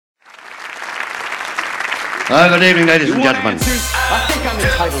Good evening, ladies and gentlemen. I think I'm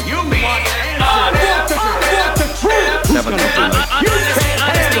entitled. You want answers? Want the truth? You can't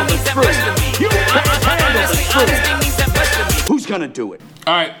handle the truth. You can't handle the truth. Who's gonna do it?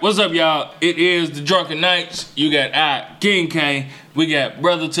 All right, what's up, y'all? It is the Drunken Knights. You got King K. We got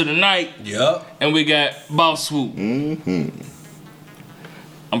Brother to the Night. Yup. And we got Boss Swoop. Mm-hmm.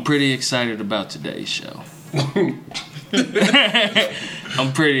 I'm pretty excited about today's show.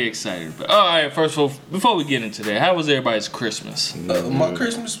 I'm pretty excited. All right, first of all, before we get into that, how was everybody's Christmas? My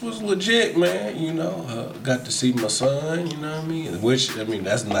Christmas was legit, man. You know, got to see my son. You know what I mean? Which, I mean,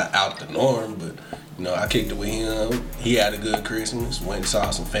 that's not out the norm, but you know, I kicked it with him. He had a good Christmas. Went and saw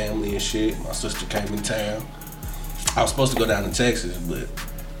some family and shit. My sister came in town. I was supposed to go down to Texas, but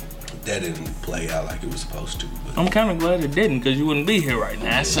that didn't play out like it was supposed to. But I'm kind of glad it didn't, because you wouldn't be here right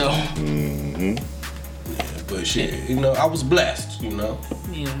now. So. Mm-hmm. Yeah, but shit, you know, I was blessed. You know.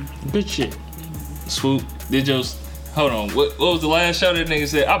 Yeah, good shit. Swoop, did your... Hold on, what was the last show that nigga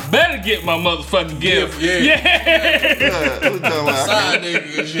said? I better get my motherfucking gift. Yeah. Who's talking about? Side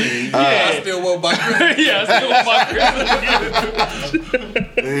nigga and shit. I still want my Christmas. Yeah, I still want my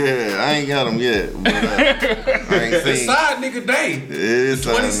Christmas. Yeah, I ain't got them yet. But, I ain't It's seen. side nigga day. It's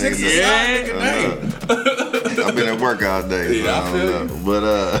 26 is side nigga day. I've been at work all day, so Yeah, I I don't know. But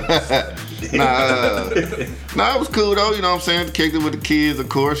nah, it was cool though. You know what I'm saying? Kicked it with the kids, of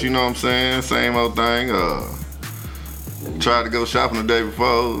course. You know what I'm saying? Same old thing. Tried to go shopping the day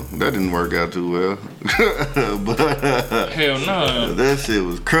before. That didn't work out too well. But Hell no. that shit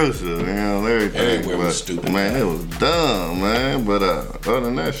was crucial, you know, everything. Everywhere was But, stupid. man, it was dumb, man. But other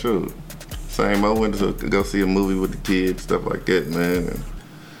than that, shoot. Same. I went to go see a movie with the kids, stuff like that, man. And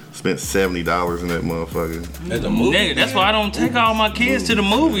spent $70 in that motherfucker. At the movie. Nigga, that's why I don't take all my kids to the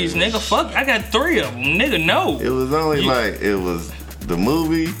movies, nigga. Fuck, I got 3 of them, nigga. No. It was only it was the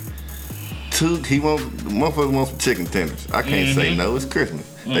movie. The motherfucker wants some chicken tenders. I can't say no. It's Christmas.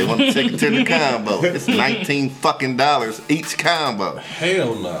 They want the chicken tender combo. It's $19 fucking each combo.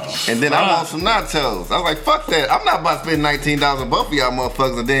 Hell no. And then I want some nachos. I was like, fuck that. I'm not about to spend $19 on both of y'all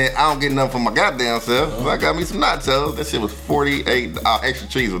motherfuckers, and then I don't get nothing for my goddamn self. So I got me some nachos. That shit was $48. Extra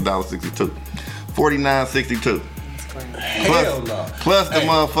cheese was $1.62. $49.62. Hell no. Plus the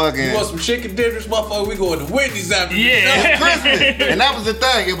motherfucking. You want some chicken dinners, motherfucker? We going to Wendy's after Yeah. Christmas. And that was the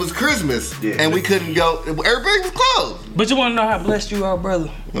thing. It was Christmas. Yeah. And we couldn't go. Everything was closed. But you want to know how blessed you are, brother?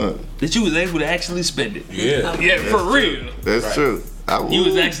 What? That you was able to actually spend it. Yeah. Yeah, for real. That's true. You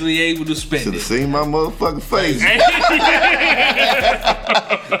was actually able to spend Should it. have seen my motherfucking face.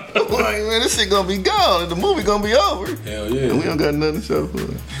 Like, man, this shit gonna be gone. The movie gonna be over. Hell yeah. And we don't got nothing to show for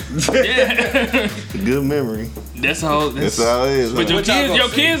it. Yeah. Good memory. That's all it That's all it is. But huh? your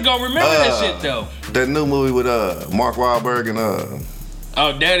kids gonna remember that shit though. That new movie with Mark Wahlberg and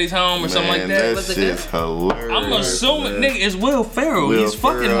Oh, Daddy's Home or something like that. That shit's hilarious. I'm assuming, nigga, it's Will Ferrell. Will He's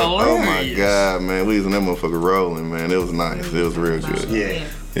fucking Ferrell. hilarious. Oh my god, man, we was in that motherfucker rolling, man. It was nice. It was real good. Yeah.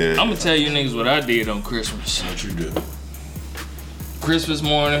 Yeah. I'm gonna tell you niggas what I did on Christmas. What you do? Christmas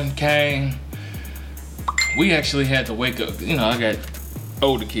morning came. We actually had to wake up. You know, I got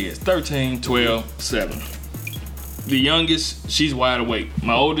older kids, 13, 12, 7. The youngest, she's wide awake.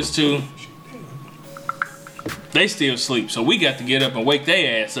 My oldest 2, they still sleep. So we got to get up and wake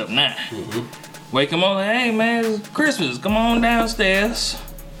their ass up now. Mm-hmm. Wake them up, like, hey man, it's Christmas. Come on downstairs.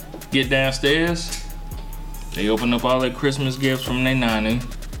 Get downstairs. They open up all their Christmas gifts from their nanny.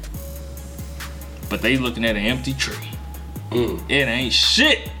 But they looking at an empty tree. It ain't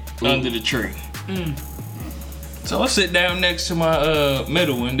shit under the tree. So I sit down next to my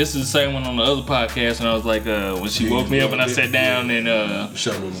middle one. This is the same one on the other podcast, and I was like, when she woke me up and I sat down and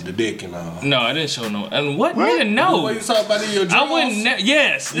show them the dick and all. no, I didn't show no. And what? Nigga, no. What you talking about in your drawers? I wouldn't.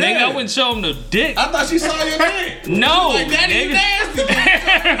 Yes, Yeah. nigga, I wouldn't show him the dick. I thought she saw your dick. No, Like, Daddy, you nigga. nasty.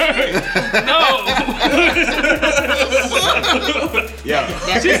 No.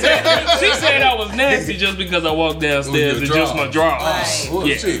 She said I was nasty just because I walked downstairs and just my drawers. Well,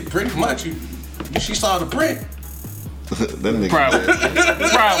 Yeah. shit, pretty much. She saw the print. That nigga.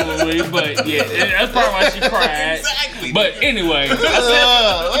 Probably, but yeah, that's probably why she cried. Exactly. But anyway, so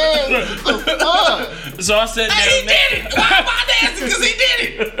I sat down. He did it. Why am I dancing? Because he did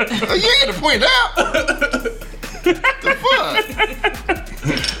it. You ain't gonna point out. The fuck?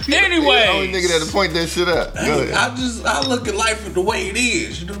 Anyway, The only nigga that'll point that shit out. Go ahead. I look at life the way it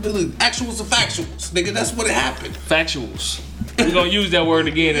is. You know, actuals are factuals, nigga. That's what it happened. factuals. We're gonna use that word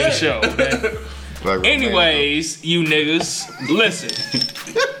again in the show. Okay? Like, Anyways, you niggas, listen.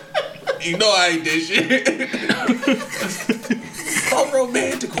 You know I ain't that shit. So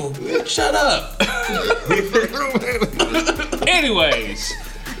romantical. Shut up. Anyways,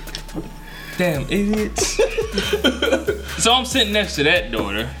 Damn idiots. So I'm sitting next to that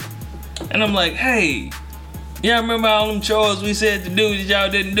daughter, and I'm like, hey, y'all remember all them chores we said to do that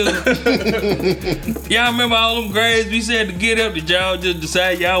y'all didn't do? Y'all remember all them grades we said to get up that y'all just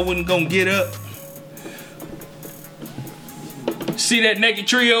decided y'all wasn't gonna get up? See that naked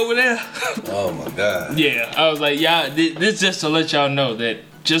tree over there? Oh my God. Yeah, I was like, y'all, this just to let y'all know that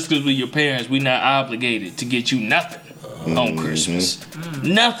just because we're your parents, we not obligated to get you nothing on Christmas.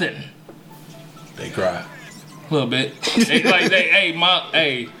 Nothing. They cry. A little bit.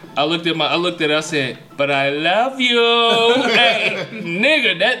 I looked at her, I said, but I love you. Hey,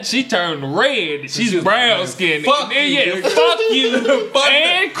 nigga, that she turned red. She's brown skinned. Fuck you. Fuck you. Fuck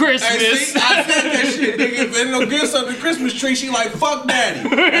and Christmas. Hey, see, I said that shit, nigga. If there's no gifts on the Christmas tree, she like, fuck daddy.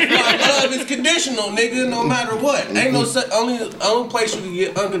 Like, love is conditional, nigga, no matter what. Ain't no only place you can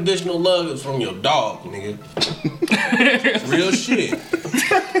get unconditional love is from your dog, nigga. Real shit.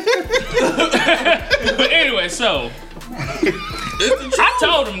 But anyway, so I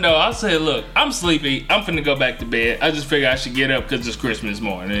told him though, I said, look, I'm sleepy. I'm finna go back to bed. I just figured I should get up because it's Christmas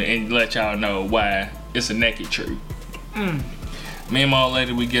morning and let y'all know why it's a naked tree. Me and my old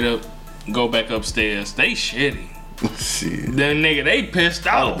lady, we get up, go back upstairs. They shitty. Shit. Them nigga, they pissed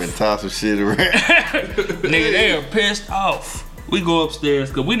I've off. been tossing shit around. Nigga, they are pissed off. We go upstairs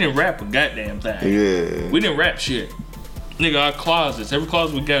because we didn't wrap a goddamn thing. Yeah. We didn't wrap shit. Nigga, our closets, every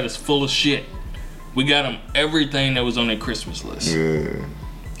closet we got is full of shit. We got them everything that was on their Christmas list. Yeah.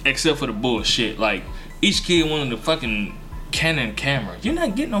 Except for the bullshit. Like, each kid wanted a fucking Canon camera. You're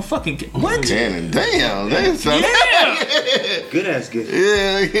not getting no fucking what? Canon, damn. That's Yeah. Good ass gift.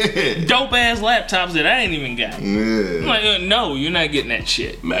 Yeah. Dope ass laptops that I ain't even got. I'm Yeah. like, no, you're not getting that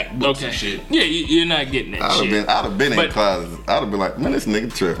shit. MacBooks and shit. Yeah, you're not getting that shit. I'd have been in closets. I'd have been like, man, this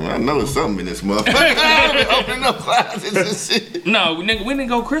nigga tripping. I know there's something in this motherfucker. I'd have been opening up closets and shit. No, nigga, we didn't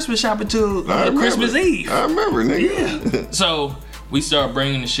go Christmas shopping till Christmas Eve. I remember, nigga. Yeah. So we start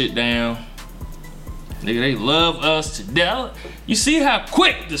bringing the shit down. Nigga, they love us to death. You see how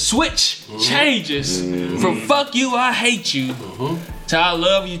quick the switch changes from fuck you, I hate you, to I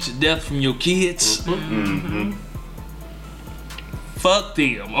love you to death from your kids. Fuck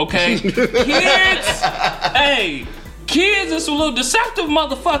them, okay? Kids, hey, kids are some little deceptive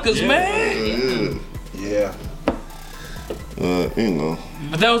motherfuckers, man. Yeah. You know.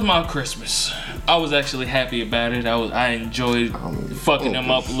 But that was my Christmas. I was actually happy about it. I enjoyed fucking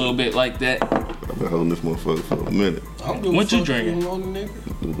them up a little bit like that. I've been holding this motherfucker for a minute. What you drinking?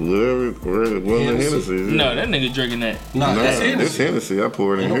 Whatever, Hennessy. No, that nigga drinking that. Nah, that's This Hennessy. Hennessy, I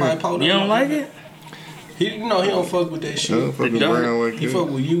poured in here. You don't like it? He don't fuck with that I shit. don't fucking dark. brown like He that. fuck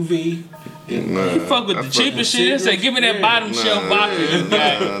with UV. Nah, You fuck with I the cheapest shit. Say, give me that Yeah. bottom shelf vodka you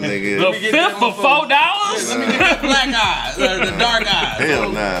got. Nah, The nigga. fifth for $4? Let me get the black eyes, the dark eyes. Hell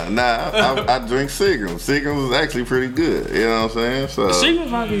nah. I drink Seagram. Seagram is actually pretty good. You know what I'm saying? So Secret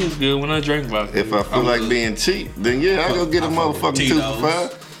vodka is good when I drink vodka. if I feel like being cheap, then yeah, I go get a I fuck with motherfucking 2 Tito's. for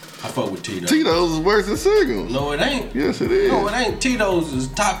 $5. I fuck with Tito's. Tito's is worse than Seagram. No, it ain't. Yes, it is. No, it ain't. Tito's is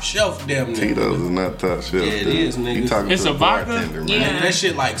top shelf, damn nigga. Tito's is not top shelf. Yeah, it is, nigga. You talking It's to a a vodka? bartender, man. Yeah. That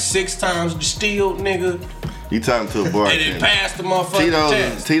shit like 6 times distilled, nigga. You talking to a And it bartender. passed the motherfucking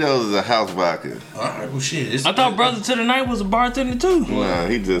test. Tito's is a house vodka. Alright, well shit. It's, I thought Brother to the Night was a bartender too. Nah,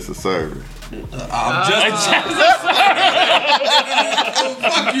 he just a server. I'm just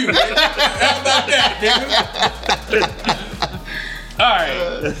fuck you, nigga. How about that, nigga? Alright,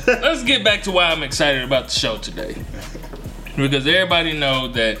 let's get back to why I'm excited about the show today. Because everybody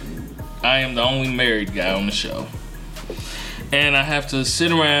knows that I am the only married guy on the show. And I have to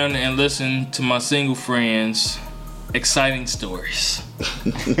sit around and listen to my single friends' exciting stories.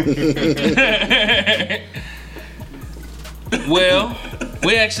 Well,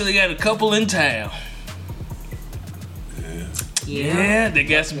 we actually got a couple in town. Yeah, they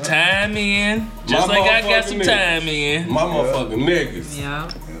got some time in. Just My like I got motherfucking some niggas. time in. My motherfucking niggas.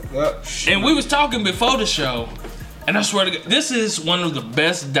 Yeah. And we was talking before the show, and I swear to God, this is one of the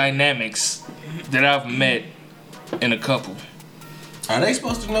best dynamics that I've met in a couple. Are they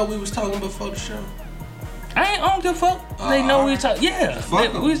supposed to know we was talking before the show? I don't give a fuck. They know we was talking. Yeah,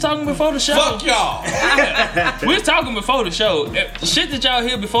 Fuck 'em. we was talking before the show. Fuck y'all. We was talking before the show. The shit that y'all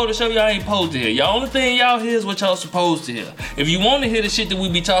hear before the show, y'all ain't supposed to hear. Y'all only thing y'all hear is what y'all supposed to hear. If you want to hear the shit that we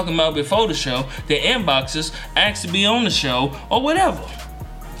be talking about before the show, then inbox us, ask to be on the show, or whatever.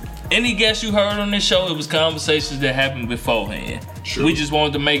 Any guests you heard on this show, it was conversations that happened beforehand. True. We just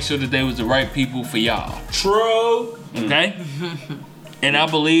wanted to make sure that they was the right people for y'all. True. Okay? And I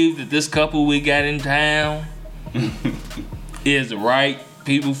believe that this couple we got in town is the right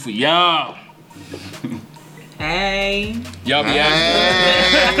people for y'all. Hey. Y'all be out.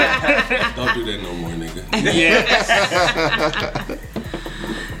 Don't Don't do that no more, nigga. Yeah.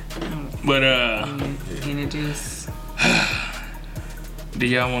 But Introduce. do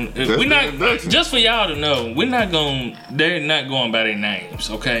y'all want? We're not just for y'all to know. We're not going. They're not going by their names,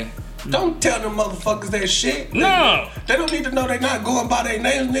 okay? Don't tell them motherfuckers that shit. No. Nigga. They don't need to know they not going by their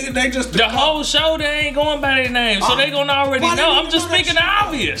names, nigga. They just The whole show they ain't going by their names, so they gonna already why know. they I'm just know that speaking the shit?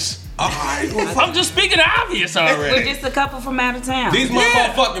 obvious. Alright, well, I'm just speaking the obvious We're already. just a couple from out of town. these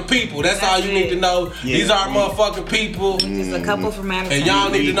motherfucking people. That's all you need to know. Yeah. These are motherfucking people. Just a couple from out of town. And y'all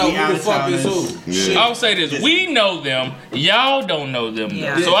need to know We who the fuck is who. out-of-towners. I'll say this: we know them, y'all don't know them.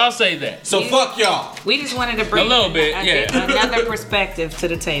 Yeah. So I'll say that. So fuck y'all. We just wanted to bring A little bit, yeah. another perspective to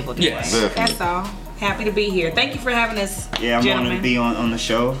the table today. Yes. That's all. Happy to be here. Thank you for having us, Yeah, I'm gentlemen. honored to be on the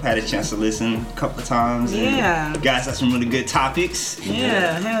show. Had a chance to listen a couple of times. And Yeah. you guys have some really good topics.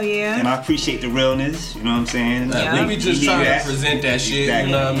 Yeah, hell yeah. And I appreciate the realness, you know what I'm saying? Yeah. We be just need trying that. to present that shit,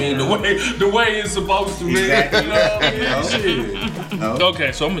 Exactly. you know what I mean? The way it's supposed to be. Exactly. You know what I mean? You know? Shit. No?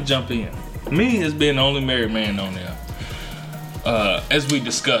 Okay, so I'm gonna jump in. Me as being the only married man on there. As we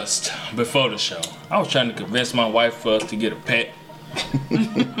discussed before the show, I was trying to convince my wife for us to get a pet.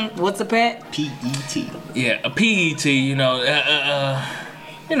 What's a pet? PET. Yeah, a PET. You know, a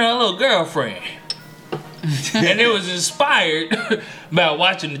little girlfriend. And it was inspired by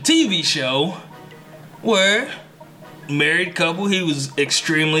watching the TV show where married couple, he was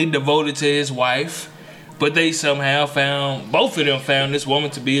extremely devoted to his wife, but they somehow both of them found this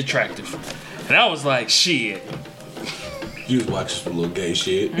woman to be attractive. And I was like, shit. You was watching some little gay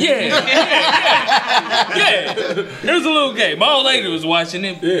shit. Yeah. It was a little gay. My old lady was watching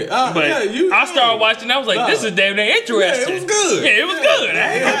it. Yeah. But Yeah, you- I started watching, I was like, this is damn near interesting. Yeah, it was good. Yeah, it was good.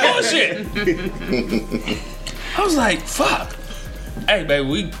 I ain't no bullshit. I was like, fuck. Hey,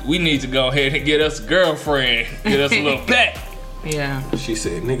 baby, we need to go ahead and get us a girlfriend. Get us a little pet. Yeah. She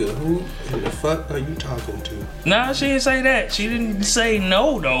said, nigga, who in the fuck are you talking to? Nah, she didn't say that. She didn't say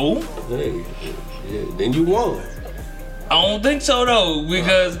no, though. Hey, yeah, then you won. I don't think so, though,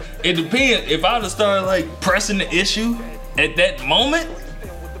 because it depends. If I'd have started, like, pressing the issue at that moment,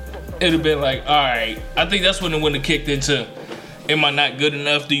 it'd have been like, all right. I think that's when it wouldn't have kicked into, am I not good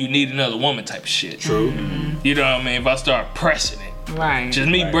enough? Do you need another woman type of shit? True. You know what I mean? If I start pressing it. Right. Just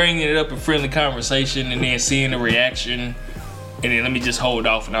me bringing it up in friendly conversation and then seeing the reaction, and then let me just hold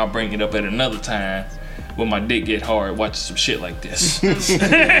off and I'll bring it up at another time when my dick get hard watching some shit like this.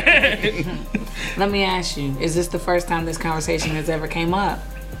 Let me ask you, is this the first time this conversation has ever came up?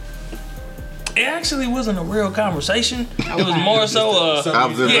 It actually wasn't a real conversation. It was more so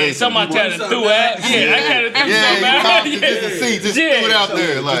Observation. something I kind of threw out. Yeah, I kind of threw something you out. caught it just to see, just threw it out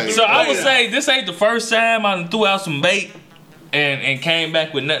there. Like, So I would say this ain't the first time I done threw out some bait and came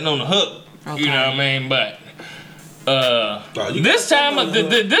back with nothing on the hook. Okay. You know what I mean? But you this got time, you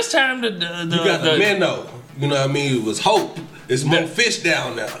got the minnow. You know what I mean? It was hope. It's more fish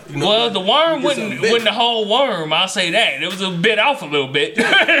down there. You know, well, the worm you get something wasn't the whole worm. I'll say that. It was a bit off a little bit.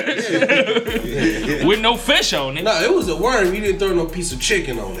 With no fish on it. No, it was a worm. You didn't throw no piece of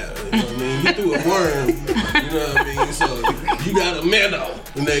chicken on that. You know what I mean? You threw a worm. You know what I mean? So you got a minnow,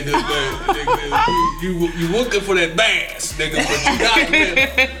 nigga. You looking for that bass, nigga, but you got a minnow.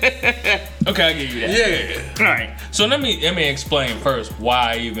 Okay, I'll give you that. Yeah. All right. So let me explain first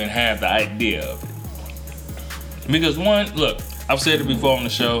why I even have the idea of it. Because one, look, I've said it before on the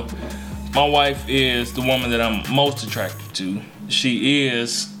show. My wife is the woman that I'm most attracted to. She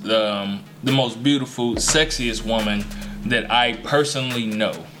is the most beautiful, sexiest woman that I personally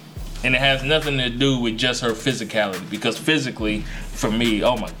know. And it has nothing to do with just her physicality. Because physically, for me,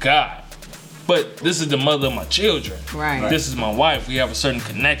 oh my God. But this is the mother of my children. Right. This is my wife. We have a certain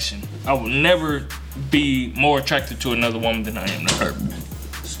connection. I will never be more attracted to another woman than I am to her.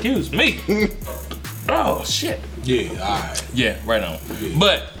 Excuse me. Oh, shit. Yeah, alright. Yeah, right on. Yeah.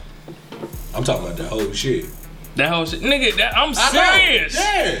 But I'm talking about the whole shit. that whole shit, nigga, I'm I know. serious.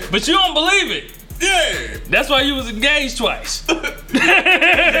 Yeah. But you don't believe it. Yeah. That's why you was engaged twice. Right.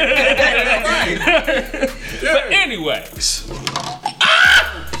 But anyways,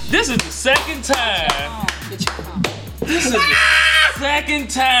 this is the second time. This is the second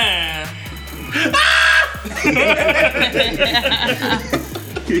time.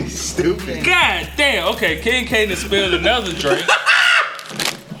 You stupid. God damn. Okay, King K done spilled another drink.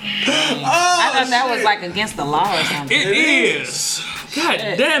 I thought that was like against the law or something. It is. God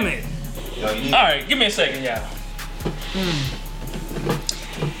damn it. Yo, you need- All right, give me a second, y'all.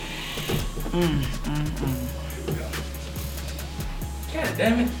 God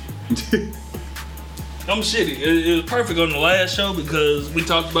damn it. I'm shitty. It was perfect on the last show because we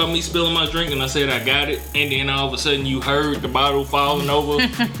talked about me spilling my drink and I said I got it, and then all of a sudden you heard the bottle falling over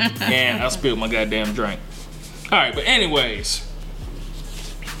and I spilled my goddamn drink. Alright, but anyways,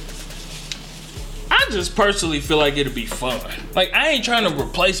 I just personally feel like it'd be fun. Like, I ain't trying to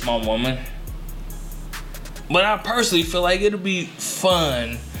replace my woman, but I personally feel like it'd be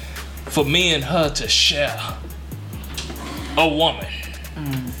fun for me and her to share a woman.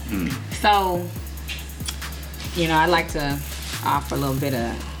 So, I'd like to offer a little bit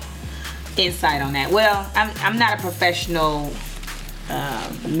of insight on that. Well, I'm not a professional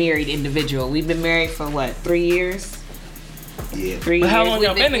married individual. We've been married for 3 years? Yeah. 3 years. But how long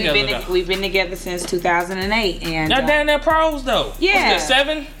y'all been together? We've been together since 2008, and Y'all down there pros though. Yeah. What's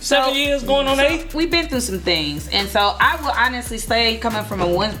that, seven years going on 8? We've been through some things, and so I will honestly say, coming from a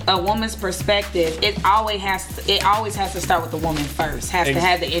woman's perspective, it always has to start with the woman first. Has to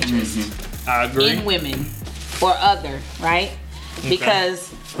have the interest I agree. in women or other, right?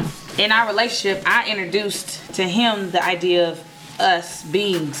 Because in our relationship, I introduced to him the idea of us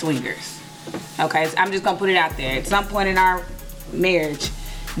being swingers. Okay, so I'm just gonna put it out there. At some point in our marriage,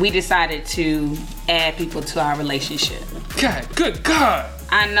 we decided to add people to our relationship. God, good God.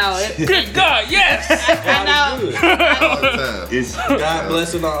 I know it. Good God, yes. I know. All the time. It's God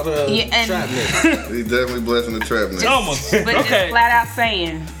blessing all the trap niggas. He's definitely blessing the trap niggas. Almost. But just Okay. flat out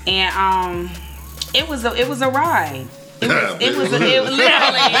saying, and it was a ride. It was a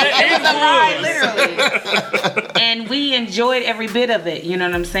ride, literally. And we enjoyed every bit of it, you know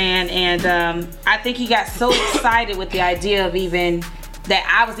what I'm saying? And I think he got so excited with the idea of even that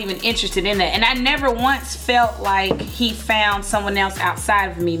I was even interested in that. And I never once felt like he found someone else outside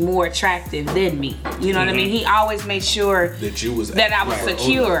of me more attractive than me. You know what I mean? He always made sure that I was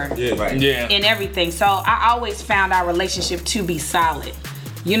secure in everything. So I always found our relationship to be solid.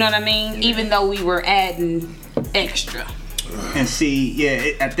 You know what I mean? Even though we were adding extra. And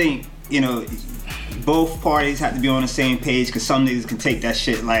see, I think, both parties have to be on the same page, because some niggas can take that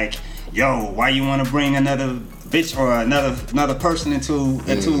shit like, yo, why you want to bring another bitch or another person into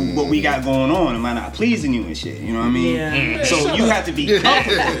what we got going on? Am I not pleasing you and shit? You know what I mean? Yeah. So you have to be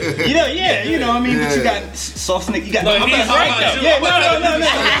comfortable. You know what I mean? But you got soft nigga, you got No, he's right though.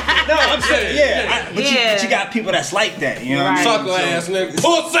 No, I'm saying, but you got people that's like that, you know what I mean? Sucker ass nigga.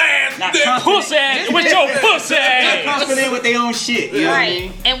 Puss ass nigga. Pussy ass with your pussy ass. Confident with their own shit, you know what I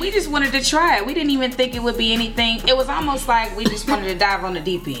mean? And we just wanted to try it. We didn't even think it would be anything. It was almost like we just wanted to dive on the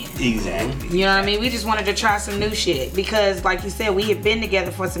deep end. Exactly. You know what I mean? We just wanted to try some new shit because, like you said, we had been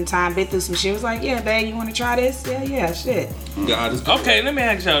together for some time, been through some shit. It was like, yeah, babe, you want to try this? Yeah, shit. God is good. Okay, let me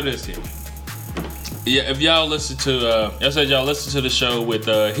ask y'all this here. Yeah, if y'all listen to, y'all said y'all listen to the show with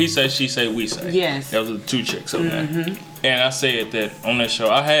He Say, She Say, We Say. Yes. That was the 2 chicks on there. And I said that on that show,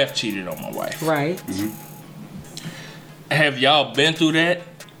 I have cheated on my wife. Right. Have y'all been through that?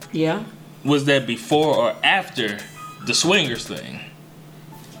 Yeah. Was that before or after the swingers thing?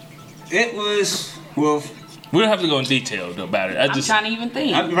 It was, well, We don't have to go in detail about it. I'm trying to even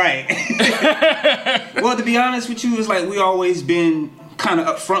think. right. Well, to be honest with you, it's like we always been kind of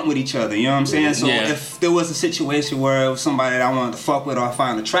upfront with each other, you know what I'm saying? So if there was a situation where it was somebody that I wanted to fuck with or I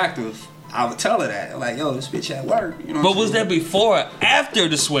find attractive, I would tell her that, like, yo, this bitch at work, you know. But was that before or after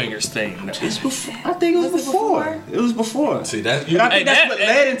the swingers thing? It's before. I think it was before. It was before. See, that's And I think that's what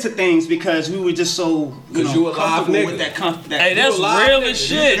led into things because we were just so you a live comfortable nigga. with that. Hey, that's real as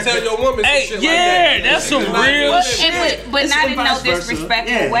shit. You can tell your woman some Hey, shit yeah, like that. that's some real shit. But It's not the in no vice versa.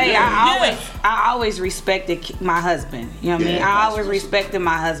 disrespectful Yeah, way. yeah. I always respected my husband. You know what I mean? Yeah, I vice always versa. respected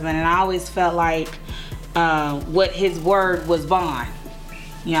my husband, and I always felt like what his word was bond.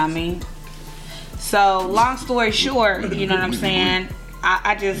 You know what I mean? So, long story short, you know what I'm saying?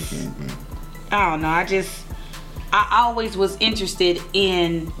 I don't know. I always was interested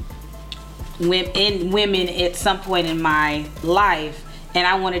in women at some point in my life. And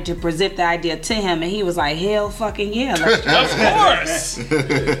I wanted to present the idea to him, and he was like, "Hell, fucking yeah!" Let's try Of course.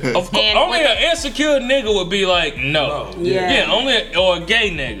 Of course. And Only with an insecure nigga would be like, no. Yeah. Or a gay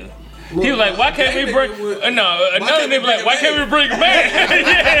nigga. He was like, why can't we bring? Another nigga be like, why can't we bring a man?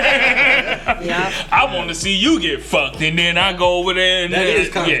 Yeah. I want to see you get fucked, and then I go over there and That is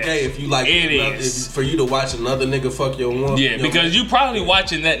kind of gay if you like It is. for you to watch another nigga fuck your woman. Yeah, because you probably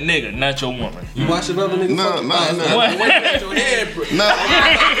watching that nigga, not your woman. you watch another nigga fuck your What? your head.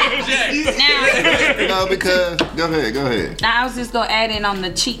 No, because go ahead. Now I was just gonna add in on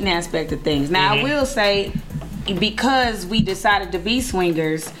the cheating aspect of things. Now I will say, because we decided to be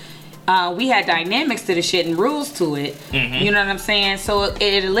swingers, we had dynamics to the shit and rules to it. You know what I'm saying? So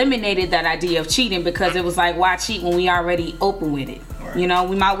it eliminated that idea of cheating because it was like, why cheat when we already open with it? You know,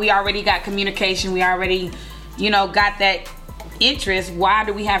 we already got communication. We already, got that interest. Why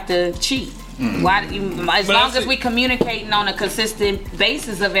do we have to cheat? Why? As long as we communicating on a consistent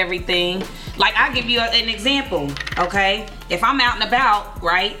basis of everything. Like, I'll give you an example, okay? If I'm out and about,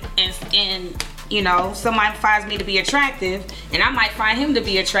 right, and somebody finds me to be attractive, and I might find him to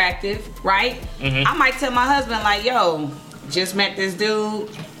be attractive, right? I might tell my husband, like, yo, just met this dude.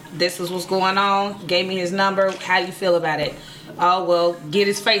 This is what's going on. Gave me his number. How do you feel about it? Oh, well, get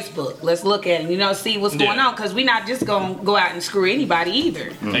his Facebook. Let's look at him, see what's going on. Because we're not just going to go out and screw anybody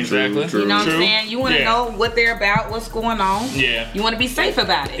either. Exactly. You know what I'm saying? You want to know what they're about, what's going on. Yeah. You want to be safe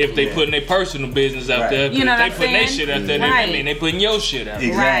about it. If they putting their personal business out there, you know if they putting their shit out there, that mean they putting your shit out there.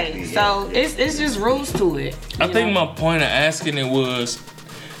 Exactly. Right. So it's just rules to it. I think my point of asking it was,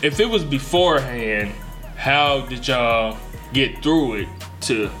 if it was beforehand, how did y'all get through it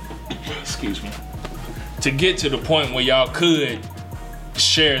to get to the point where y'all could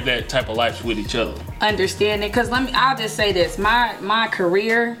share that type of life with each other? Understand it, because I'll just say this: my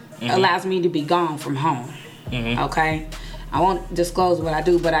career allows me to be gone from home. Okay, I won't disclose what I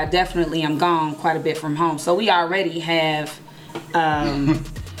do, but I definitely am gone quite a bit from home. So we already have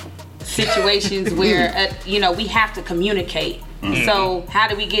situations where we have to communicate. So how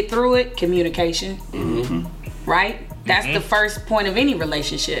do we get through it? Communication, right? That's the first point of any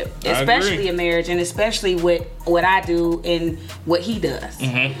relationship, especially a marriage, and especially with what I do and what he does.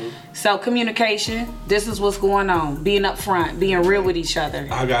 So communication, this is what's going on. Being upfront, being real with each other.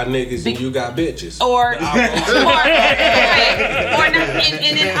 I got niggas and you got bitches.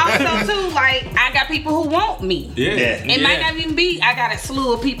 And then also too, like, I got people who want me. It might not even be, I got a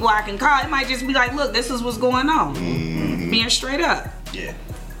slew of people I can call. It might just be like, look, this is what's going on. Being straight up. Yeah.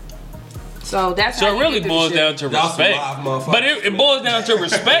 So that's so it really boils down to respect. But it boils down to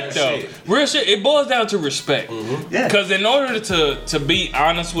respect though. Real shit, it boils down to respect. Because in order to be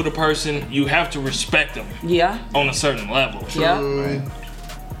honest with a person, you have to respect them. Yeah. On a certain level. Yeah. Right.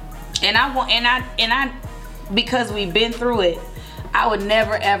 And I because we've been through it, I would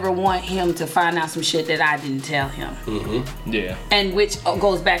never ever want him to find out some shit that I didn't tell him. Yeah. And which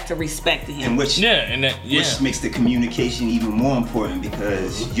goes back to respecting him. And which makes the communication even more important,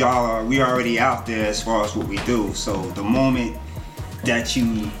 because we already out there as far as what we do. So the moment that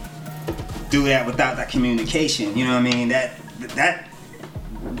you do that without that communication, you know what I mean?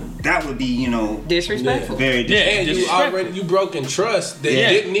 That would be, disrespectful. Very disrespectful. And you broken trust that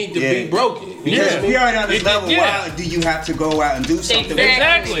didn't need to be broken. Because we already on this level, why do you have to go out and do something?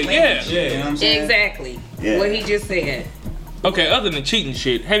 Exactly, You know what I'm saying? Exactly. Yeah. What he just said. Okay, other than cheating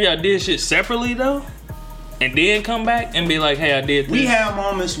shit, have y'all did shit separately though? And then come back and be like, hey, I did this? We have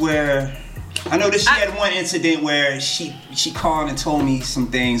moments where, I know that she had one incident where she called and told me some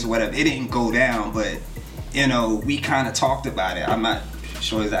things or whatever. It didn't go down, but, we kind of talked about it. I'm not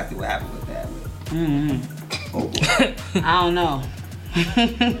sure exactly what happened with that. Oh boy. I don't know.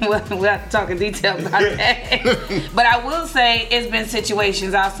 We'll have to talk in detail about that. But I will say it's been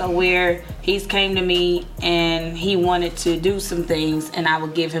situations also where he's came to me and he wanted to do some things, and I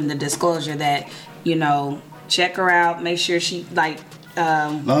would give him the disclosure that, check her out, make sure she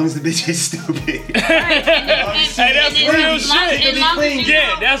long as the bitch is stupid. Hey, that's real shit.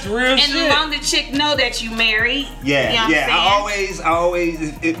 Yeah, that's real shit. And as long as the chick know that you married. Yeah, I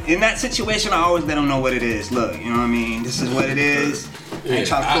always, in that situation, I always let them know what it is. Look, you know what I mean? This is what it is. I ain't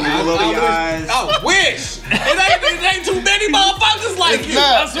trying to pull the wool over your eyes. I wish. It ain't too many motherfuckers like you.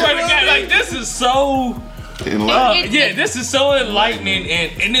 I swear to God, like, this is so... this is so enlightening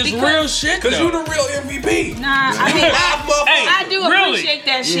and it's real shit. Cause you the real MVP. Nah, I do appreciate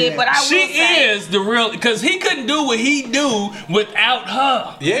that shit, but I will say she is the real, cause he couldn't do what he do without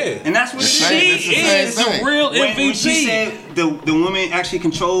her. Yeah, and that's what she is the real MVP. When she said the woman actually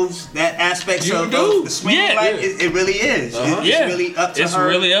controls that aspect of the swing life, it really is. It's really up to her. It's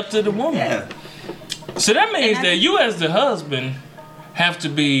really up to the woman. Yeah. So that means that you as the husband have to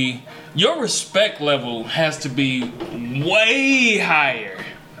be. Your respect level has to be way higher,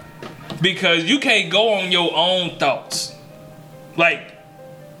 because you can't go on your own thoughts. Like,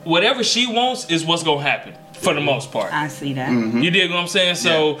 whatever she wants is what's gonna happen for the most part. I see that. You dig what I'm saying?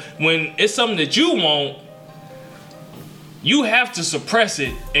 So when it's something that you want, you have to suppress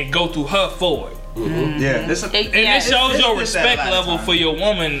it and go through her for it. It shows your respect level for your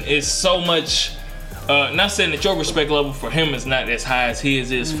woman is so much. Not saying that your respect level for him is not as high as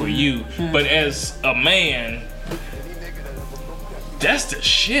his is for you, but as a man, that's the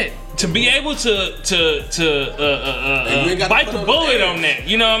shit. To be able to bite the bullet on that,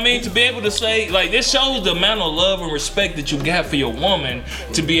 you know what I mean? To be able to say, like, this shows the amount of love and respect that you got for your woman.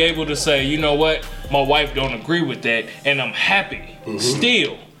 To be able to say, you know what, my wife don't agree with that, and I'm happy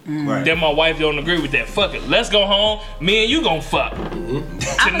still. Right. Then my wife don't agree with that. Fuck it. Let's go home. Me and you gonna fuck.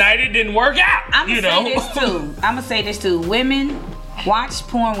 Tonight it didn't work out. I'm gonna say this too. Women, watch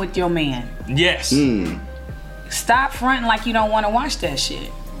porn with your man. Yes. Stop fronting like you don't want to watch that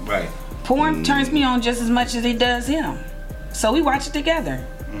shit. Right. Porn turns me on just as much as it does him. So we watch it together.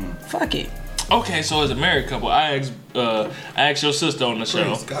 Fuck it. Okay, so as a married couple, I asked your sister on the show.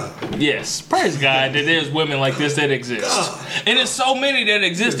 Praise God. Yes, praise God that there's women like this that exist. And there's so many that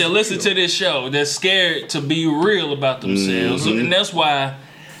exist that listen to this show that's scared to be real about themselves. And that's why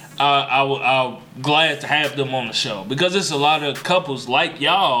I'm glad to have them on the show. Because there's a lot of couples like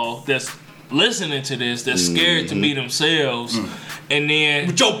y'all that's listening to this that's scared to be themselves. And then...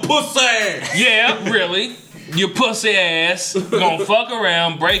 With your pussy ass! Yeah, really. Your pussy ass gonna fuck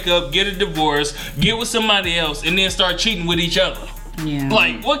around, break up, get a divorce, get with somebody else, and then start cheating with each other. Yeah.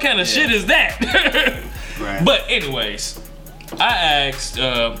 Like, what kind of shit is that? Right. But anyways, I asked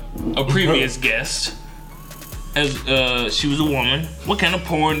a previous guest, as she was a woman, what kind of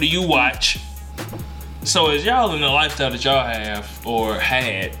porn do you watch? So as y'all in the lifestyle that y'all have or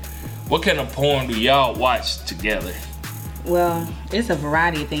had, what kind of porn do y'all watch together? Well, it's a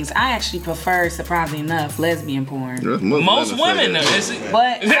variety of things. I actually prefer, surprisingly enough, lesbian porn. Most women,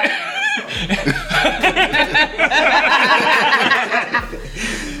 But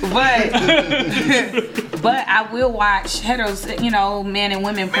but I will watch men and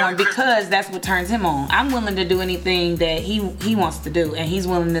women porn because that's what turns him on. I'm willing to do anything that he wants to do, and he's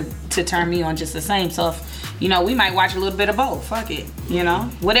willing to turn me on just the same. So if, we might watch a little bit of both. Fuck it,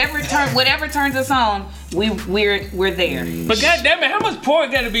 whatever turns us on, we're there. But goddamn it, how much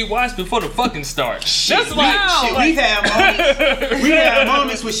porn got to be watched before the fucking starts? That's like we have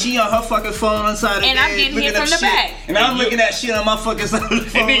moments where she on her fucking phone on side of the and I'm getting hit from the back, and I'm looking at shit on my fucking side of the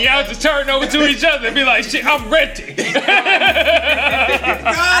phone. And then y'all just turn over to each other and be like, shit, I'm ready. God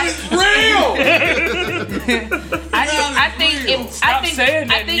is real! I think Stop saying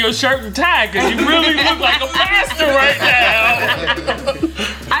that in your shirt and tie, because you really look like a pastor right now.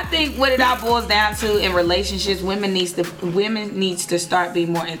 I think what it all boils down to in relationships, women needs to start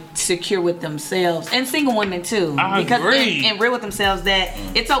being more secure with themselves, and single women too. I agree. And real with themselves that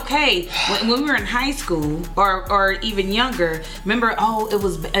it's okay. When we were in high school or even younger, remember, it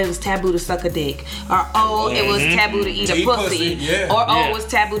was taboo to suck a dick, or it was taboo to eat a pussy, or it was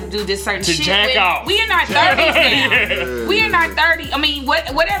taboo to do this certain shit. Jack off. We in our 30s now. We in our 30s. I mean,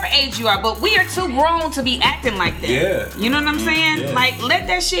 whatever age you are, but we are too grown to be acting like that. Yeah. You know what I'm saying? Yeah. Like, let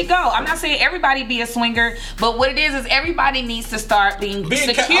that shit go. I'm not saying everybody be a swinger, but what it is everybody needs to start being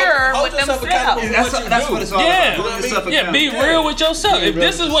secure with themselves. That's what it's all about. Yeah, be real with yourself. If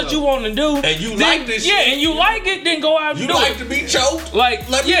this is what you want to do, and you like this shit, and you like it, then go out and do it. You like to be choked? Let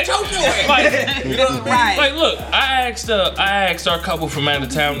me choke your ass. Like, you know what I mean? Right. Like, look, I asked our couple from out of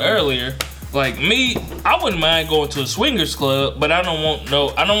town earlier. Like me, I wouldn't mind going to a swingers club, but I don't want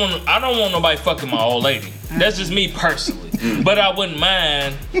nobody fucking my old lady. That's just me personally. But I wouldn't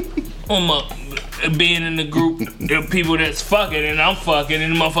mind being in the group of people that's fucking and I'm fucking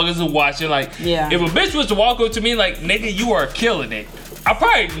and the motherfuckers are watching. Like, if a bitch was to walk up to me like, nigga, you are killing it, I'd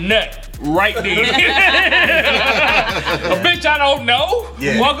probably nut right there. A bitch I don't know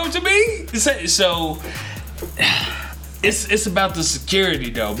walk up to me. So it's about the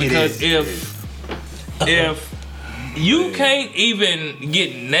security though, because if you can't even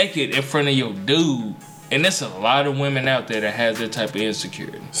get naked in front of your dude, and there's a lot of women out there that has that type of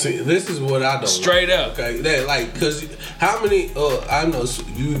insecurity. See, this is what I don't straight like. up. Okay, that like, cause how many? I know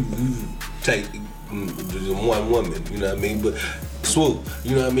you take one woman, you know what I mean, but Swoop,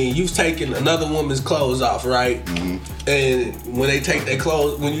 you know what I mean. You've taken another woman's clothes off, right? And when they take their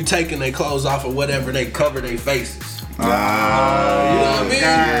clothes, when you taking their clothes off or whatever, they cover their faces. You know what I mean?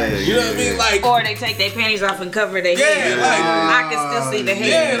 You know what I mean? Like, or they take their panties off and cover their hair. Like, I can still see the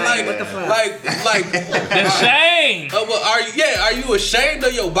hair. Like, what the fuck? Like the shame. Well, are you ashamed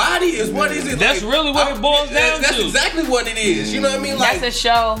of your body? Is what is it? That's really what it boils down to. That's exactly what it is. You know what I mean? Like, that's a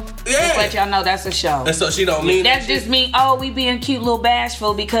show. Just let y'all know that's a show. And so she don't mean that's just me. We being cute, little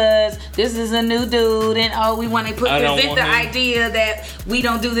bashful because this is a new dude, and we want to present the idea that we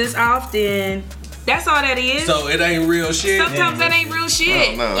don't do this often. That's all that is. So it ain't real shit. Sometimes that ain't real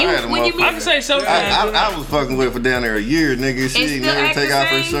shit. I can say something. I was fucking with her for down there a year, nigga. She ain't never take off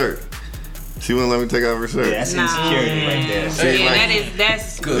her shirt. She wouldn't let me take off her shirt. Yeah, that's insecurity right there.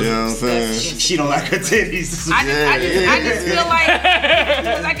 That's You know what I'm saying? She don't like her titties. I just feel like,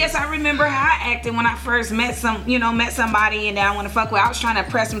 because I guess I remember how I acted when I first met somebody and I want to fuck with. I was trying to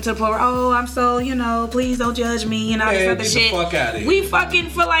press them to the point where, oh, I'm so, please don't judge me and all this other shit. Fuck out of here. We fucking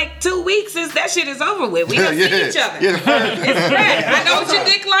for like 2 weeks that shit is over with. We don't see each other. Yeah. It's great. I know what your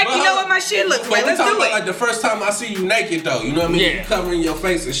dick like. You know what my shit looks like. Let's do about, it. like the first time I see you naked though, you know what I mean? Yeah. You covering your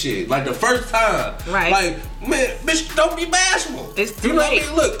face and shit. Like the first time. Right. Like, man, bitch, don't be bashful. It's too you know late.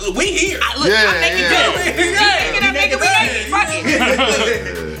 what I mean? Look, we here. I'm naked too. I'm naked. Fuck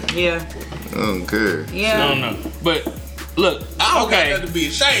it. Yeah. I don't care. Yeah. No, no. But look, I don't got okay. nothing to be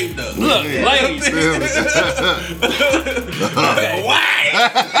ashamed of. Look, ladies. Why?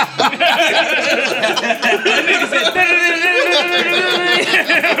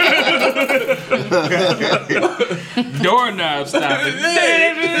 Doorknob stopping.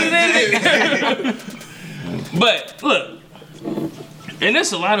 But look, and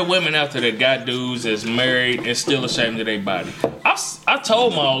there's a lot of women out there that got dudes that's married and still ashamed of their body. I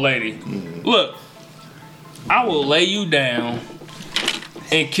told my old lady, look, I will lay you down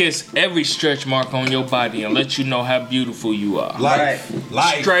and kiss every stretch mark on your body and let you know how beautiful you are. Life.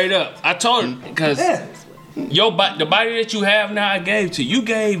 Straight up. I told her, because the body that you have now, I gave to you. You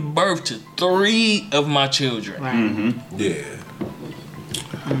gave birth to 3 of my children. Right. Mm-hmm. Yeah.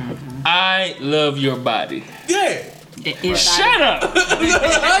 I love your body. Yeah. Shut up.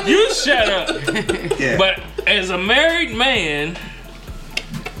 You shut up. Yeah. But as a married man,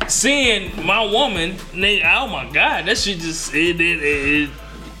 seeing my woman, oh my God, that shit just, the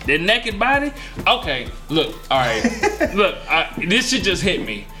naked body. Okay, look, all right. Look, this shit just hit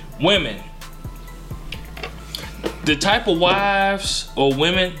me. Women. The type of wives or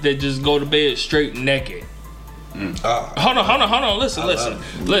women that just go to bed straight naked. Hold on. Listen.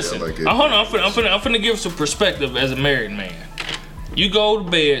 like it. Hold on. I'm finna give some perspective as a married man. You go to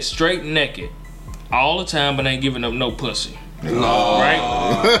bed straight naked all the time, but ain't giving up no pussy.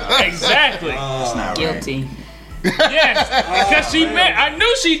 Right? Exactly. It's not Guilty. Yes, because I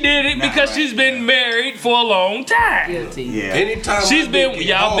knew she did it because she's been married for a long time. Guilty. Yeah. Anytime She's been-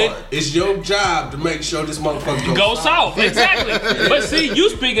 y'all been- it's your job to make sure this motherfucker Go soft, exactly. But see, you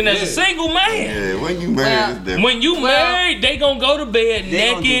speaking as a single man. Yeah, when you married, it's different. When you married, they gonna go to bed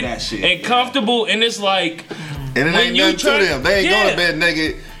They gonna do naked that shit, and comfortable, and it's like, And it when ain't you nothing try- to them. They ain't yeah. going to bed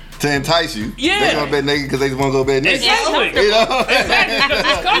naked to entice you. Yeah. They go to bed naked because they just want to go to bed naked. exactly, You know? exactly, because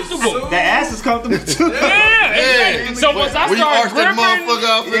it's comfortable. The ass is comfortable too. Yeah, exactly. So once I When you arch started that gripping, motherfucker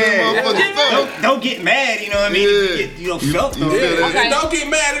off in that motherfucking stomach. Don't get mad, you know what I mean? Yeah. You don't felt You though. feel that? Okay. Don't get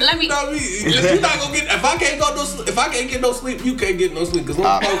mad if Let you me- know me. You're not gonna get. If I can't get no sleep, you can't get no sleep. Cause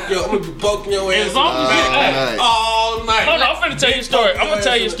I'm gonna be poking your ass as long as you, all night. hold on, I'm finna tell you a story. I'm gonna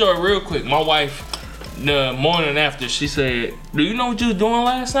tell you a story real quick. My wife, the morning after, she said, "Do you know what you was doing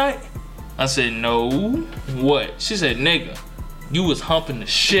last night?" I said, "No." What? She said, "Nigga, you was humping the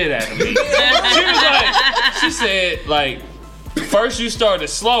shit out of me." She said, first you started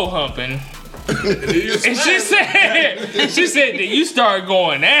slow humping, and she said that you started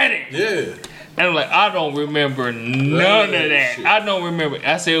going at it. Yeah. And I'm like, I don't remember none of that. Shit. I don't remember.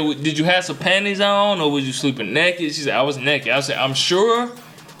 I said, did you have some panties on or was you sleeping naked? She said, I was naked. I said, I'm sure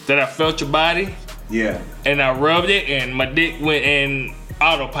that I felt your body Yeah. and I rubbed it and my dick went in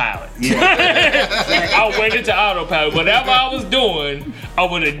autopilot. Yeah. I went into autopilot. Whatever I was doing, I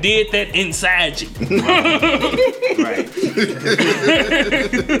would have did that inside you. Right.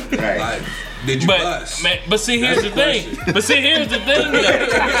 Right. Like, did you bust? But see, here's the thing.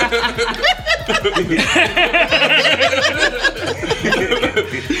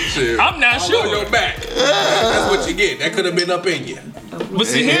 Shit. I'm not All sure. on your back. That's what you get. That could have been up in you. But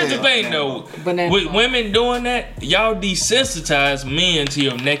see, here's the thing though. Banana. With women doing that, y'all desensitize men to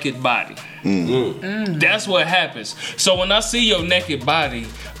your naked body. That's what happens. So when I see your naked body,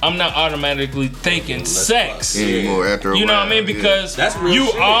 I'm not automatically thinking sex. Anymore after a You know what I while, mean? Because That's real you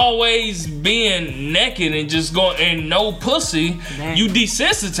shit. always being naked and just going and no pussy, you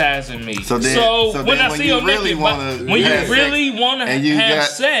desensitizing me. So then when I when see you your really naked wanna body, when you have really want to and you have got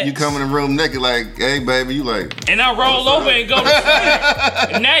sex, you come in the room naked like, hey baby, you like, and I roll over and go to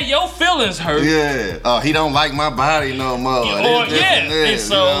sleep, and now your feelings hurt. yeah. Oh, he don't like my body no more. Or, This yeah, and that, and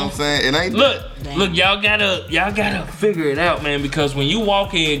so- you know what I'm saying? It ain't Look, y'all gotta figure it out, man. Because when you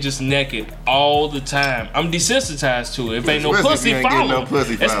walk in just naked all the time, I'm desensitized to it. If ain't no Especially if pussy you ain't getting no following,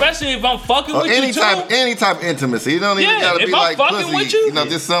 pussy following. especially if I'm fucking or with any you type too. any type of intimacy. It don't even Yeah, gotta if be I'm like fucking pussy. with you-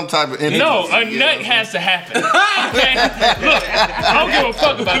 Just some type of intimacy. No, a you nut know? has to happen. Okay? Look, I don't give a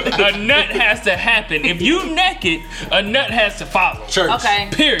fuck about that. A nut has to happen. If you naked, a nut has to follow. Church. Okay.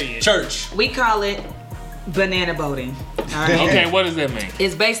 Period. Church. We call it banana boating. All right? Okay, what does that mean?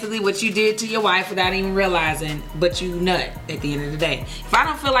 It's basically what you did to your wife without even realizing, but you nut at the end of the day. If I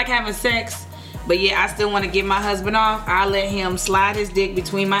don't feel like having sex, but I still want to get my husband off, I'll let him slide his dick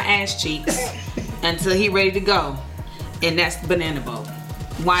between my ass cheeks until he ready to go. And that's banana boat.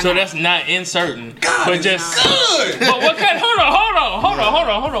 Why So not? that's not inserting, God, but it's just good. But what kind? Hold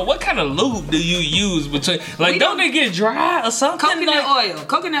on. What kind of lube do you use between? Like, don't they get dry or something? Coconut oil.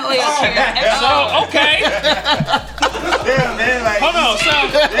 Coconut oil. So okay. Yeah, man. Like, Hold on. So,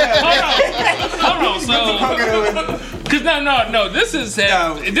 cause no. This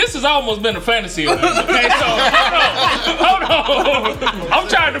has almost been a fantasy of mine. Okay, so hold on. I'm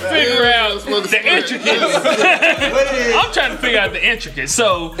trying to figure out the intricacies. I'm trying to figure out the intricacies.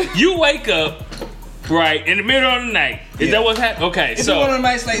 So you wake up right in the middle of the night. Is that what's happening? Okay, it's so one of the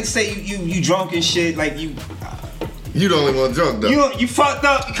nights, like, say you drunk and shit, like you the only one drunk though. you fucked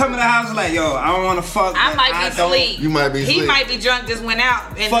up. You come in the house like, yo, I don't want to fuck. I might be asleep. You might be He asleep. might be drunk, just went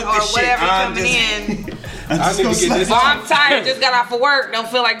out and Fuck or this shit. whatever I'm coming just- in. I need to get this. Or I'm tired, just got off of work, don't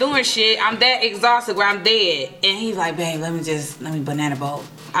feel like doing shit. I'm that exhausted where I'm dead. And he's like, babe, let me banana boat.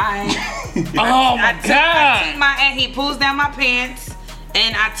 Alright. oh my god. He pulls down my pants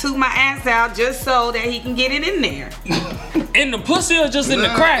and I toot my ass out just so that he can get it in there. In the pussy or just in the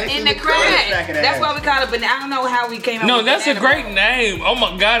crack? In the crack. That's why we call it banana. I don't know how we came up with No, that's a banana great name. Oh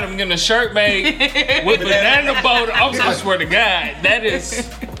my god, I'm getting a shirt made with banana boat. I swear to God, that is.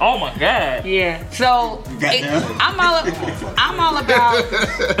 Oh my god. Yeah. So I'm all about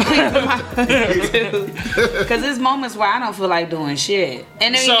because there's moments where I don't feel like doing shit.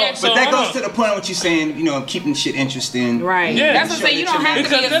 And then but that goes to the point of what you're saying, keeping shit interesting. right. Yeah. That's what I'm saying. You don't have to be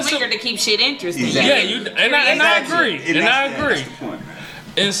Because a that's swinger to keep shit interesting. Exactly. Yeah, I agree. That's the point.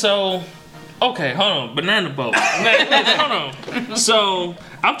 And so, okay, hold on, banana boat. Hold on. So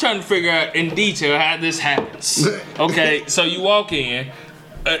I'm trying to figure out in detail how this happens. Okay, so you walk in.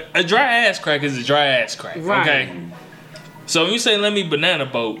 A dry ass crack is a dry ass crack. Right. Okay. So when you say let me banana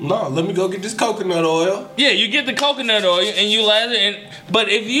boat. No, let me go get this coconut oil. Yeah, you get the coconut oil and you lather it. But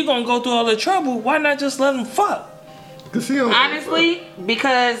if you're gonna go through all the trouble, why not just let them fuck? Honestly,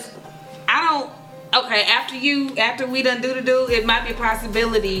 because I don't. Okay, after we done do, it might be a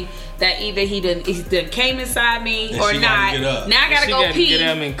possibility that either he done came inside me And or she not. gotta get up. Now I gotta She go gotta pee get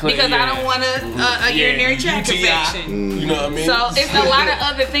up and clean, because I don't want a urinary tract UTI. infection. You know what I mean? So it's a lot of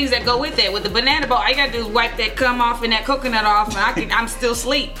other things that go with that. With the banana boat, all you gotta do is wipe that cum off and that coconut off, and I'm still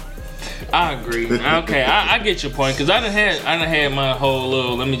asleep. I agree. Okay, I get your point because I done had my whole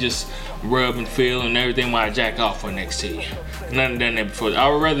little let me just rub and feel and everything while I jack off for next to you. And I done done that before. I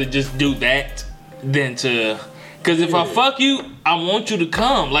would rather just do that than to. Cause if I fuck you, I want you to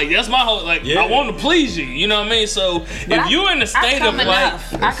come. Like that's my whole I want to please you. You know what I mean? So if you in a state of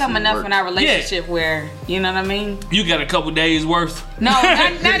like, I come enough in our relationship where you know what I mean. You got a couple days worth. No,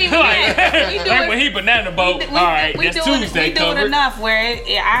 not even that. We do like it. when he banana boat. All right, that's Tuesday We do covered. it enough where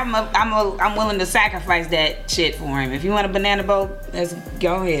I'm willing to sacrifice that shit for him. If you want a banana boat, let's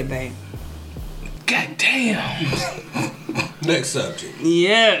go ahead, babe. God damn. Next subject.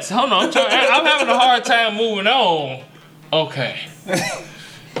 Yes. Hold on. I'm having a hard time moving on. Okay.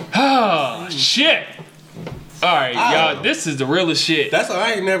 Oh shit. All right, y'all. This is the realest shit. That's why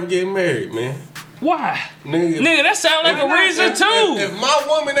I ain't never getting married, man. Why? Nigga, That sound like a reason too. If my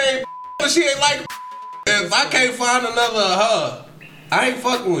woman ain't she ain't like if I can't find another her, I ain't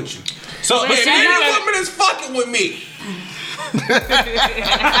fucking with you. So if any woman is fucking with me,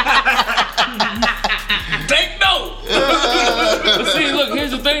 take note. But see, look,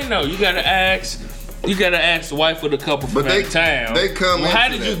 here's the thing though. You gotta ask the wife of the couple from that town. They come. Well, how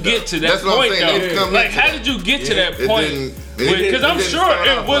did you get to that point though? Like, how did you get to that point? Because I'm sure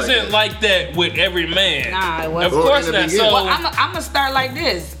it wasn't like that with every man. Nah, it wasn't. Of course not. So well, I'm gonna start like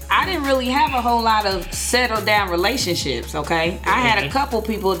this. I didn't really have a whole lot of settled down relationships. Okay, I had a couple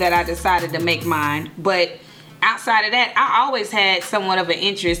people that I decided to make mine, but outside of that, I always had somewhat of an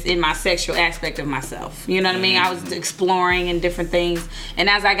interest in my sexual aspect of myself. You know what I mean? I was exploring and different things. And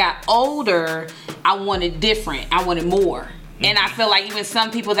as I got older, I wanted different. I wanted more. And I feel like even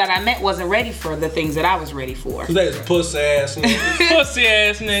some people that I met wasn't ready for the things that I was ready for. Cause that's pussy ass niggas. pussy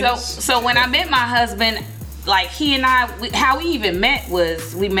ass niggas. So when I met my husband, like he and I, how we even met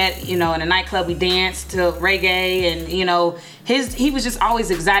was we met, in a nightclub. We danced to reggae, and he was just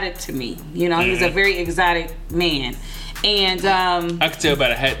always exotic to me. He was a very exotic man. And I could tell by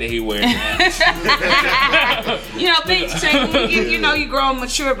the hat that he wears now. things change. You grow and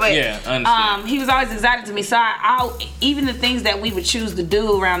mature, but yeah, I understand. He was always exotic to me. So I even the things that we would choose to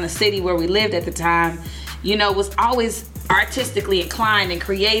do around the city where we lived at the time, was always artistically inclined and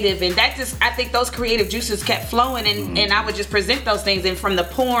creative, and that just, I think those creative juices kept flowing, and I would just present those things, and from the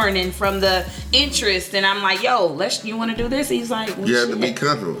porn and from the interest, and I'm like, yo, you want to do this? He's like, well, You have to be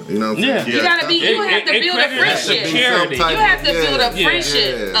comfortable. You know what I'm saying? You gotta be. You have to build a friendship. Security. You have to build a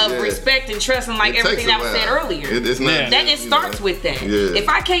friendship of yeah. respect and trust, and like It everything takes that a was said while. earlier. It's not That just, it starts with that. Yeah. If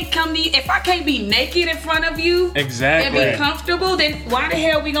I can't be naked in front of you Exactly. and be comfortable, then why the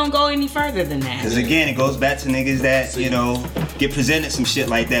hell we gonna go any further than that? Because again, it goes back to niggas that, you know, get presented some shit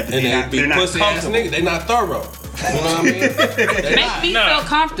like that, but And they're not pussy ass comfortable. niggas. They not thorough. You know what I mean? Make me feel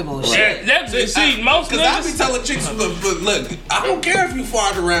comfortable. Shit. See, most Because I be niggas. telling chicks, look, I don't care if you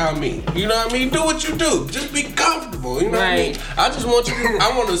fart around me. You know what I mean? Do what you do. Just be comfortable. You know what I mean? I just want you to,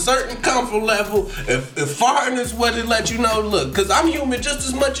 I want a certain comfort level. If farting is what it let you know, look, because I'm human just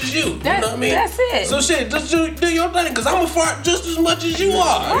as much as you. You know what I mean? That's it. So shit, just do your thing, because I'm a fart just as much as you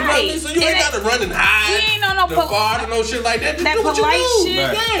are. You know what I mean? So you ain't got to run and hide. You ain't on no fart or no shit like that. Just that do what polite you do. shit.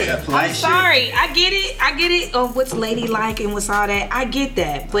 Yeah. That polite I'm shit. sorry. I get it. Oh, what's ladylike and what's all that. I get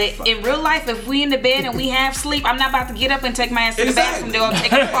that. But in real life, if we in the bed and we have sleep, I'm not about to get up and take my ass to the bathroom door and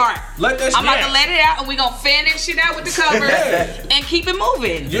take it apart. Let that I'm shit about to let it out, and we gonna fan that shit out with the cover and keep it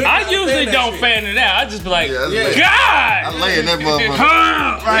moving. You ain't I gotta usually that don't shit. fan it out. I just be like, Yeah, God! I lay in that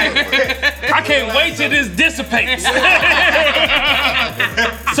motherfucker. Right. I can't wait till this dissipates.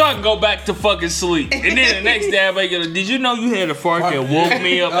 So I can go back to fucking sleep. And then the next day I wake up, did you know you had a fart that woke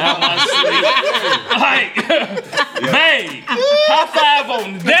me up out my sleep? Like, babe, high five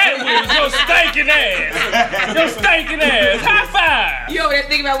on that with your stinking ass. Your stinking ass. High five. You over there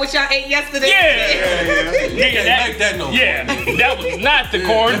thinking about what y'all ate yesterday? Yeah. Nigga, Make that no yeah, that was not the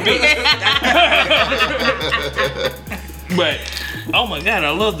corned beef. But, oh my God,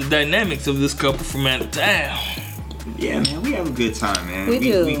 I love the dynamics of this couple from out of town. Yeah, man, we have a good time, man. We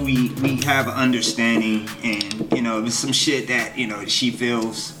do. We have an understanding, and you know, if it's some shit that you know she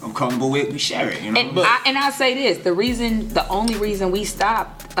feels uncomfortable with, we share it. You know, And I say this: the only reason we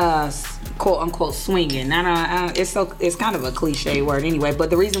stopped, quote unquote, swinging. It's kind of a cliche word anyway. But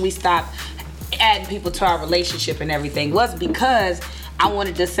the reason we stopped adding people to our relationship and everything was because I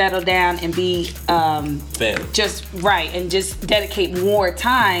wanted to settle down and be just right and just dedicate more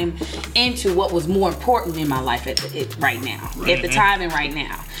time into what was more important in my life at the time and right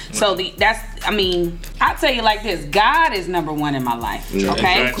now. So I'll tell you like this: God is number one in my life.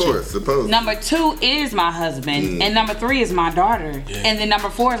 Okay, Of course, suppose. Number 2 is my husband, and number 3 is my daughter, and then number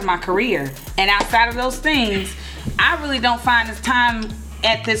 4 is my career. And outside of those things, I really don't find this time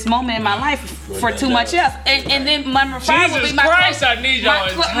at this moment in my life for too much else. And then number 5 will be my Christ, I need y'all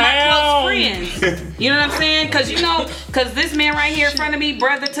in my town. close friends. You know what I'm saying? Because this man right here in front of me,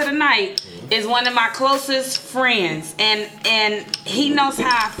 brother to the night, is one of my closest friends, and he knows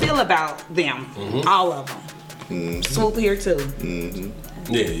how I feel about them, all of them. Swoop here too.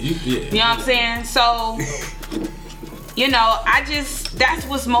 Yeah. You know what I'm saying? So, you know, that's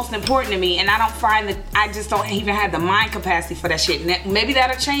what's most important to me, and I don't find that I just don't even have the mind capacity for that shit. Maybe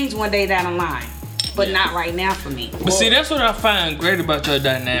that'll change one day down the line, but not right now for me. But see, that's what I find great about your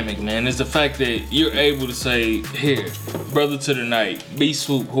dynamic, man, is the fact that you're able to say, here, brother to the night, B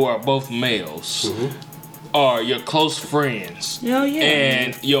Swoop, who are both males, are your close friends. Oh, yeah.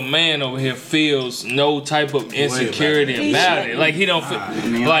 And your man over here feels no type of insecurity about it. Like he don't feel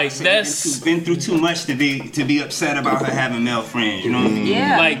man, like I've that's been through too much to be upset about her having male friends. You know what I mean?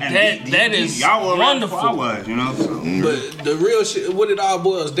 Yeah. like And that is y'all were around wonderful. before I was, you know. So. But the real shit, what it all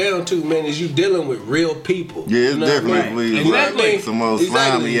boils down to, man, is you dealing with real people. Yeah, it's You know what I mean? definitely Exactly. like some old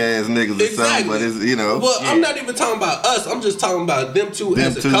slimy ass niggas or something, but it's, you know. Well, I'm not even talking about us. I'm just talking about them two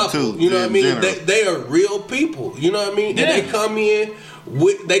as a couple. You know what I mean? They are real people. You know what I mean? Yeah. And they come in.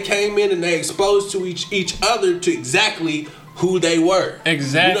 They came in and they exposed to each other to exactly who they were.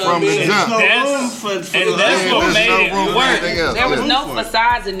 Exactly. You know what I mean? From the jump. And that's what made it work. There was no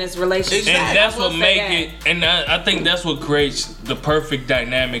facades in this relationship. And that's I will what say make that. it, and I think that's what creates the perfect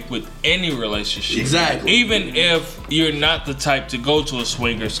dynamic with any relationship. Exactly. Even if you're not the type to go to a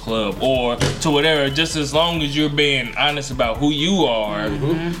swingers club or to whatever, just as long as you're being honest about who you are,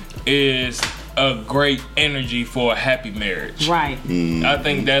 is a great energy for a happy marriage. Right. I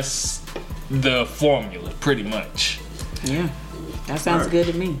think that's the formula, pretty much. Yeah. That sounds good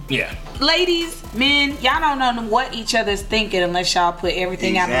to me. Yeah. Ladies, men, y'all don't know what each other's thinking unless y'all put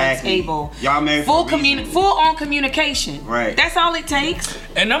everything out on the table. Y'all married for a reason. Full on communication. Right. That's all it takes.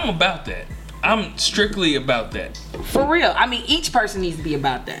 And I'm about that. I'm strictly about that. For real. I mean, each person needs to be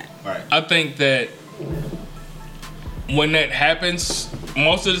about that. Right. I think that when that happens,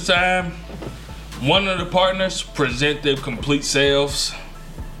 most of the time, one of the partners present their complete selves,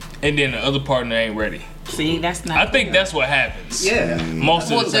 and then the other partner ain't ready. See, that's not. I think that's what happens. Yeah. Most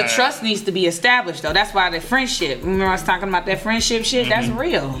Well, of the the time. trust needs to be established, though. That's why the friendship. Remember, I was talking about that friendship shit. That's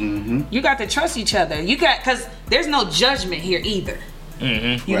real. You got to trust each other. Because there's no judgment here either. You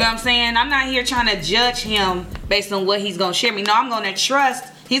know what I'm saying? I'm not here trying to judge him based on what he's gonna share me. No, I'm gonna trust.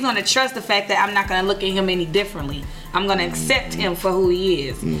 He's gonna trust the fact that I'm not gonna look at him any differently. I'm gonna accept him for who he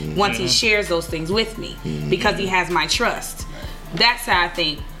is once he shares those things with me because he has my trust. That's how I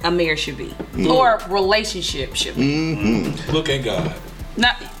think a marriage should be, or relationship should be. Look at God.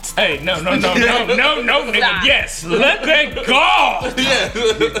 Not, Hey, no, nigga. Nah. Yes, let that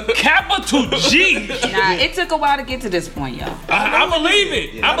go. Capital G. nah, it took a while to get to this point, y'all. I believe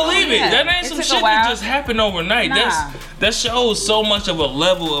it. I believe it. Yeah. That ain't It some took a shit while. that just happened overnight. Nah. That shows so much of a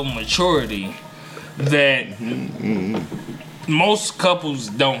level of maturity that most couples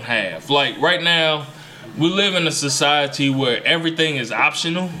don't have. Like right now, we live in a society where everything is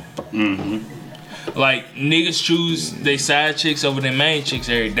optional. Like niggas choose their side chicks over their main chicks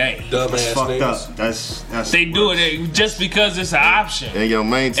every day. Dumbass Fucked niggas. up. That's They do it just because it's an option. And your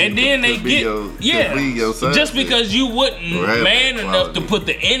main chick And then they could be get could be your side just chick. because you wasn't Or have man that enough to quality. put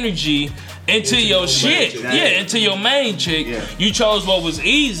the energy into your shit. chick. Yeah, into your main chick. Yeah. You chose what was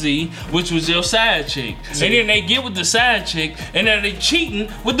easy, which was your side chick. And then they get with the side chick, and then they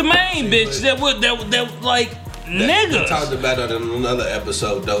cheating with the main bitch that like We niggas. talked about it in another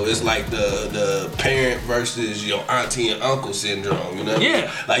episode though. It's like the parent versus your auntie and uncle syndrome. You know? What I mean?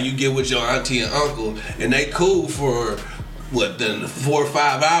 Yeah. Like you get with your auntie and uncle, and they cool for what the 4 or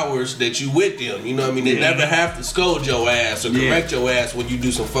 5 hours that you with them. You know what I mean? They never have to scold your ass or correct your ass when you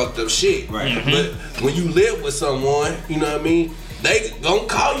do some fucked up shit. Right. But when you live with someone, you know what I mean? They gon'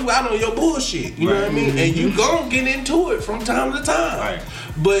 call you out on your bullshit. You know what I mean? And you gon' get into it from time to time. Right.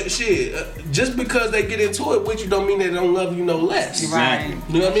 But shit, just because they get into it with you don't mean they don't love you no less. Exactly. Right.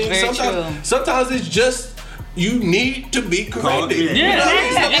 You know what I mean? Very Sometimes it's just you need to be corrected. Yeah. You know what I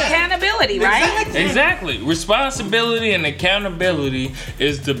mean? Yeah, accountability, right? Exactly. Responsibility and accountability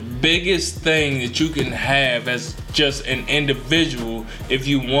is the biggest thing that you can have as just an individual if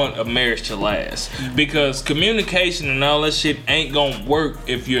you want a marriage to last. Because communication and all that shit ain't gonna work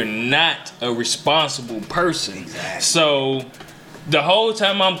if you're not a responsible person. So the whole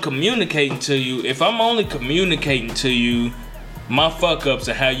time I'm communicating to you, if I'm only communicating to you my fuck ups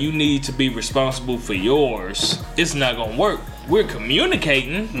and how you need to be responsible for yours, it's not gonna work. We're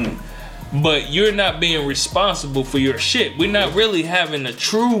communicating, but you're not being responsible for your shit. We're not really having a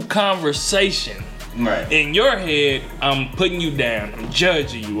true conversation. right. In your head, I'm putting you down, I'm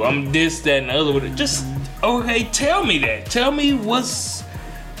judging you, I'm this, that, and the other. Just, okay, tell me that. Tell me what's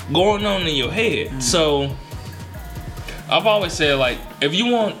going on in your head. So, I've always said, like, if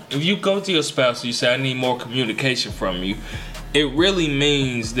you go to your spouse and you say, I need more communication from you, it really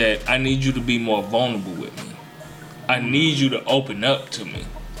means that I need you to be more vulnerable with me. I need you to open up to me.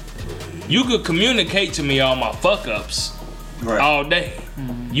 You could communicate to me all my fuck ups all day.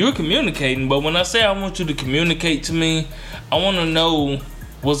 You're communicating, but when I say I want you to communicate to me, I want to know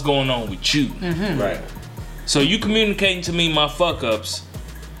what's going on with you. Right. So you communicating to me my fuck ups.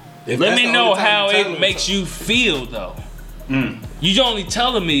 If Let that's me the know only time how you tell it them makes you feel though. You only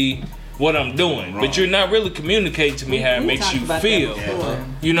telling me what I'm doing, but you're not really communicating to me how it We makes talked you about that feel. before.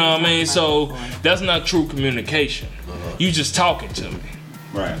 You know what I mean? talked So about that before. that's not true communication. You just talking to me.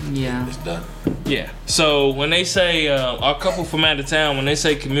 Right. Yeah. It's done. Yeah. So when they say, our couple from out of town, when they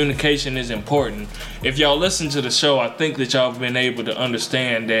say communication is important, if y'all listen to the show, I think that y'all have been able to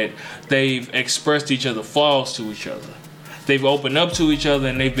understand that they've expressed each other's flaws to each other. They've opened up to each other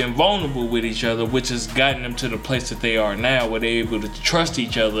and they've been vulnerable with each other, which has gotten them to the place that they are now, where they're able to trust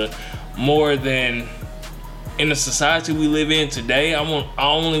each other more than in the society we live in today. I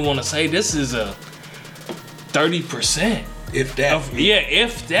only want to say this is a 30%. If that.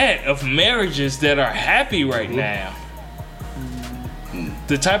 If that, of marriages that are happy right now.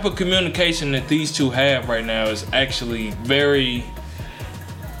 The type of communication that these two have right now is actually very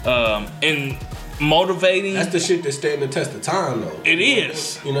motivating. That's the shit that stand the test of time though. It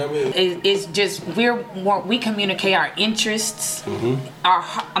is. You know what I mean? It's just we communicate our interests,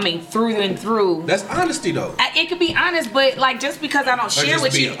 through and through. That's honesty though. It could be honest, but like just because I don't share just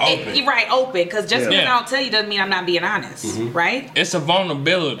with you, being open. you're right, open. Because just because Yeah. I don't tell you doesn't mean I'm not being honest, right? It's a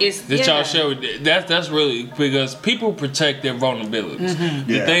vulnerability that Yeah. y'all share with. That's really because people protect their vulnerabilities.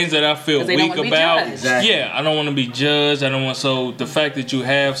 The Yeah. things that I feel 'Cause they don't weak wanna be about. judged. Exactly. Yeah, I don't want to be judged. I don't want. So the fact that you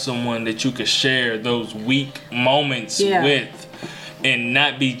have someone that you could share those weak moments Yeah. with and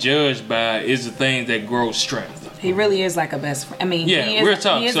not be judged by is the thing that grows strength. He really is like a best friend. I mean, Yeah, he is, real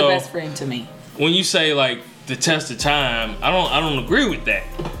talk. he is So- a best friend to me. When you say like the test of time. I don't agree with that.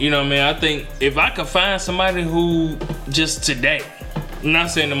 You know what I mean? I think if I could find somebody who just today, I'm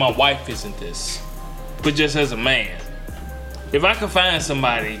not saying that my wife isn't this, but just as a man, if I could find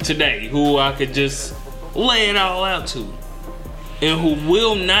somebody today who I could just lay it all out to, and who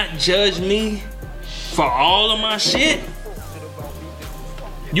will not judge me for all of my shit,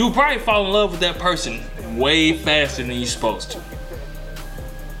 you'll probably fall in love with that person way faster than you're supposed to.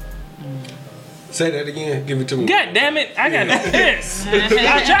 Say that again. Give it to me. God damn it! I got this. I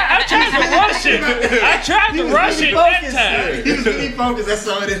tried to rush it. I tried to rush it that time. He was really focused. I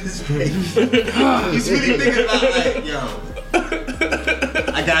saw it in his face. He's really thinking about like, yo,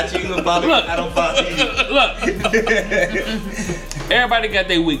 I got you. You don't bother me. I don't bother you. Look. Everybody got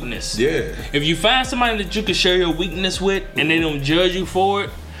their weakness. Yeah. If you find somebody that you can share your weakness with and they don't judge you for it,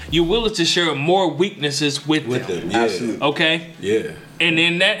 you're willing to share more weaknesses with them. Yeah. Absolutely. Okay? Yeah. And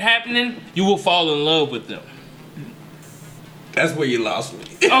in that happening, you will fall in love with them. That's where you lost me.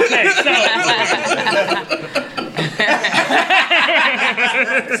 Okay,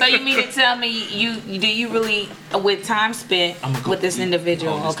 So you mean to tell me you really, with time spent with this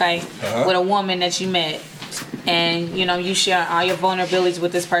individual, okay, with a woman that you met, and you know you share all your vulnerabilities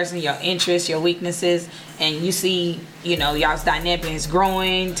with this person, your interests, your weaknesses, and you see, you know, y'all's dynamic is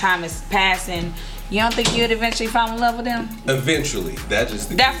growing, time is passing. You don't think you'd eventually fall in love with them? Eventually. That's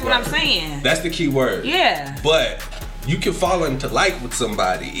what I'm saying. That's the key word. Yeah. But you can fall into like with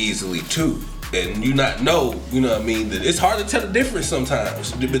somebody easily too. And you not know, you know what I mean, that it's hard to tell the difference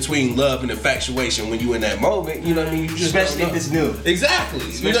sometimes between love and infatuation when you in that moment, you know what I mean? You just Especially if it's new. Exactly.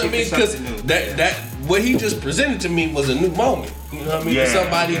 You know what I mean? Because that what he just presented to me was a new moment. You know what I mean? Yeah,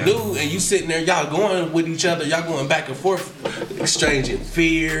 Somebody new, and you sitting there, y'all going with each other, y'all going back and forth, exchanging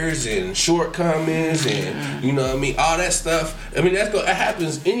fears and shortcomings, and you know what I mean, all that stuff. I mean, that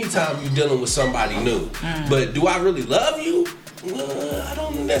happens anytime you're dealing with somebody new. But do I really love you? I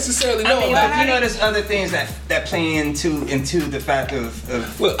don't necessarily know. But you know, there's other things that play into the fact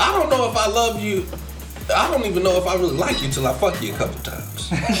of. Well, I don't know if I love you. I don't even know if I really like you till I fuck you a couple times.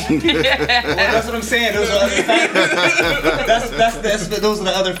 Well, that's what I'm saying. Those are other factors. Those are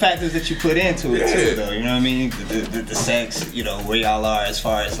the other factors that you put into it too, though. You know what I mean? The sex, you know, where y'all are as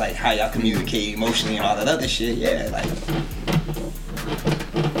far as like how y'all communicate emotionally and all that other shit. Yeah, like.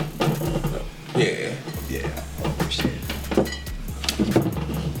 Yeah. Shit.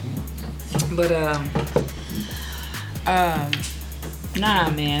 But nah,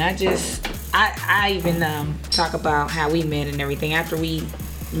 man. I even talk about how we met and everything after we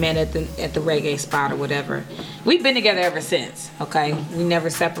met at the reggae spot or whatever. We've been together ever since. Okay, we never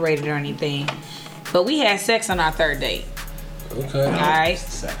separated or anything, but we had sex on our third date. Okay. All right.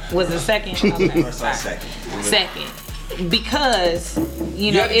 Was the second? Okay. Second. Because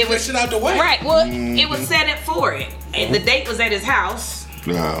you know it was shit out the way. Right. Well, it was set up for it, and the date was at his house.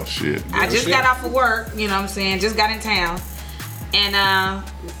 Oh shit. I just got off of work, you know what I'm saying? Just got in town. And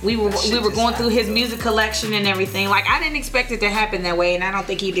we were going through his music collection and everything. Like, I didn't expect it to happen that way, and I don't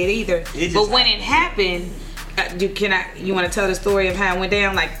think he did either. But when it happened, you want to tell the story of how it went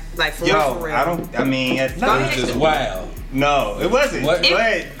down? Like for real, for real? It was just wild. No, it wasn't. What? Go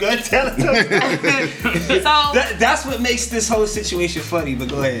ahead, tell it. So that's what makes this whole situation funny. But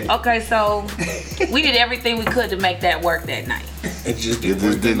go ahead. Okay, so we did everything we could to make that work that night. It just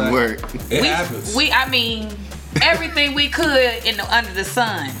didn't work. It happens. Everything we could under the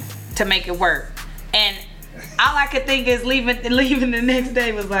sun to make it work, and all I could think is leaving the next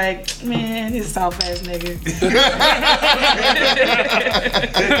day was like, man, this soft ass nigga.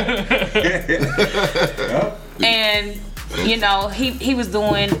 And you know, he was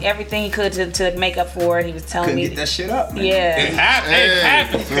doing everything he could to make up for it. He was telling me get that shit up, man. Yeah. It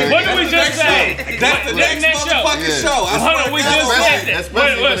happened. What did we just say? That's the next motherfucking show. Hold on, we just said that.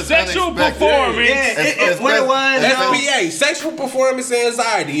 What sexual performance? What it was, SPA, sexual performance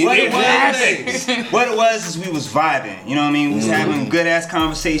anxiety. What it was is we was vibing. You know what I mean? We was having good ass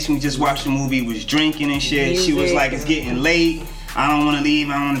conversation. We just watched the movie. We was drinking and shit. She was like, it's getting late. I don't want to leave.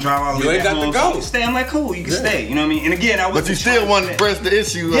 I don't want to drive all the way back home. You ain't got to go. Stay. I'm like, cool. You can stay. You know what I mean? And again, I was. But you still want to press the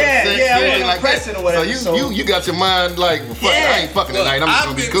issue. Yeah, sex, I wasn't like pressing or whatever. So you got your mind like, well, fuck, I ain't fucking tonight. I'm just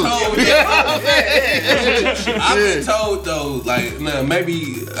gonna be cool. I've been told though, like,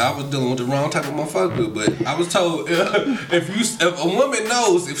 maybe I was dealing with the wrong type of motherfucker, but I was told if a woman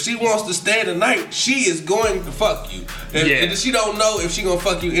knows if she wants to stay the night, she is going to fuck you. And she don't know if she gonna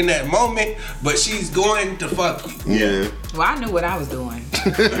fuck you in that moment, but she's going to fuck you. Yeah. Well, I knew what I was doing.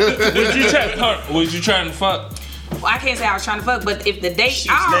 Was you trying to fuck? I can't say I was trying to fuck, but if the date, She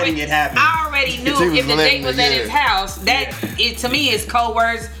was letting it happen. I already knew She was if the letting date was it, at yeah. his house. That it to me is code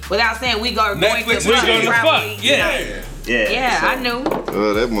words without saying we going to Netflix, fuck. we going to probably, fuck, you know. Yeah, I knew.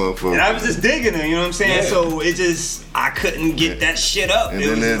 Oh, that motherfucker. And I was just digging her, you know what I'm saying? Yeah. So it just, I couldn't get that shit up. And It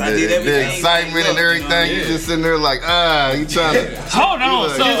was then just, I did everything. the excitement and everything, you just sitting there like, you trying to. Hold on.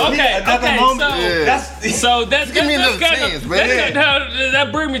 Like, So okay. Yeah. So that's Give me another kinda- chance, man.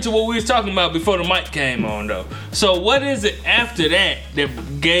 that brings me to what we was talking about before the mic came on, though. So what is it after that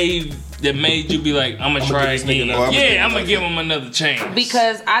made you be like, I'm gonna try give this nigga again? another Yeah, I'm gonna give him another chance.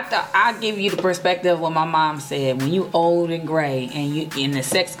 Because I thought I'd give you the perspective of what my mom said. When you old and gray and the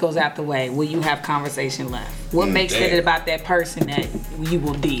sex goes out the way, will you have conversation left? What makes it about that person that you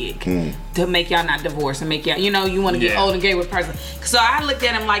will dig to make y'all not divorce and make y'all, you want to get old and gray with a person. So I looked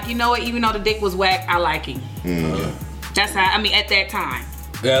at him like, you know what? Even though the dick was whack, I like him. That's how. I mean, at that time.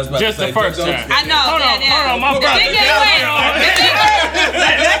 Yeah, I was about Just to say, the first don't- time. I know. Hold on, my The brother. dick ain't wet.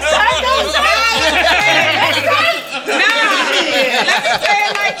 Next time, don't say Nah, let me say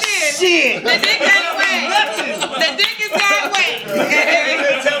it like this. Shit. The dick ain't wet. The dick is not wet. You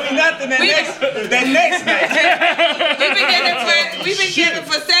didn't tell me nothing that next night. We've been together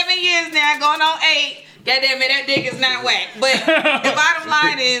for 7 years now, going on 8. Goddamn it, that dick is not whack. But the bottom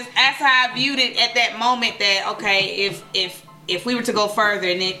line is, that's how I viewed it at that moment. That okay, if we were to go further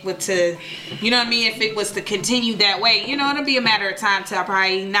and it were to, if it was to continue that way, it'll be a matter of time till I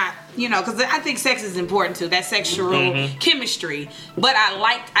probably not, because I think sex is important too, that sexual chemistry. But I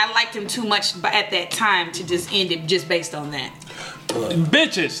liked him too much at that time to just end it just based on that.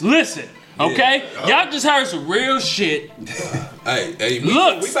 Bitches, listen. Okay, y'all just heard some real shit. Hey,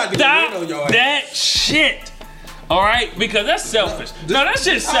 Look, we about to stop get in on your ass. that shit. All right, because that's selfish. No, that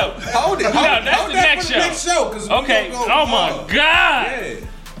shit's selfish. Hold it. No, Hold that's hold the that next for the next show. 'Cause we Okay. gonna go Oh my hard.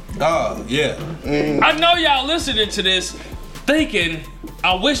 God. Yeah. I know y'all listening to this thinking,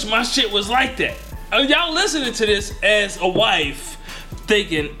 I wish my shit was like that. Y'all listening to this as a wife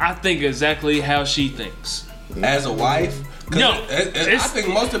thinking, I think exactly how she thinks. As a wife, 'cause No, I think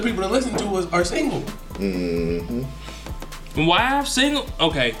most of the people that listen to us are single. Wife, single?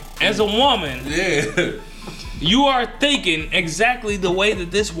 Okay, as a woman, Yeah. you are thinking exactly the way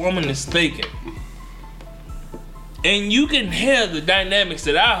that this woman is thinking. And you can hear the dynamics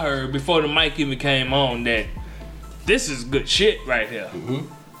that I heard before the mic even came on that this is good shit right here.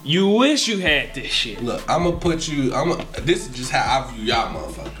 You wish you had this shit. Look, this is just how I view y'all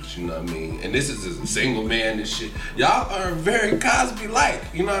motherfuckers, you know what I mean? And this is as a single man and shit. Y'all are very Cosby-like,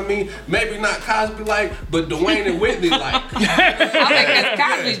 you know what I mean? Maybe not Cosby-like, but Dwayne and Whitley-like. I think that's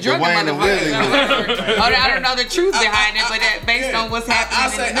Cosby's drunken Dwayne and Willie. motherfucker. I don't know the truth behind it, but that based on what's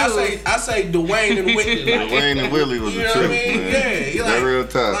happening in the news. I say Dwayne and Whitley-like. Wayne and Willie was You the know what I truth, mean? man. Yeah, you That real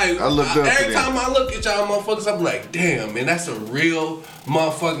talk. I looked up to every them. time I look at y'all motherfuckers, I'm like, damn, man, that's a real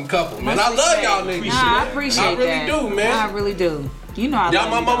motherfucking couple, man. I love y'all niggas. Nah, I appreciate that. I really do, man. I really do. I Y'all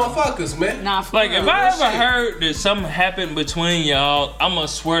my love you, motherfuckers, man. though. Nah, for Like, real. if I ever heard that something happened between y'all, I'ma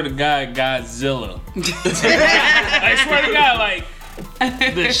swear to God, Godzilla. I swear to God, like,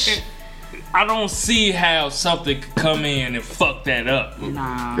 I don't see how something could come in and fuck that up.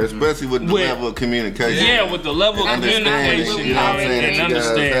 Nah. Especially with the With- level of communication. Yeah, with the level of Understanding, communication you know what I'm saying? and that you guys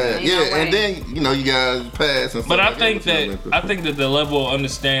understanding. had. Yeah, and then, you guys pass and stuff But I like think that. that the level of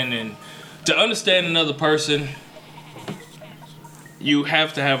understanding, to understand another person, you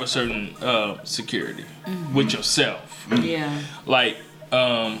have to have a certain security with yourself. Yeah. Like,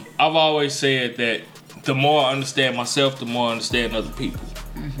 I've always said that the more I understand myself, the more I understand other people.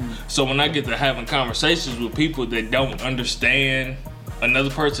 So when I get to having conversations with people that don't understand another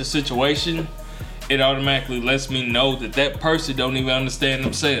person's situation, it automatically lets me know that that person don't even understand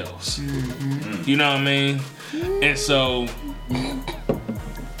themselves. You know what I mean? And so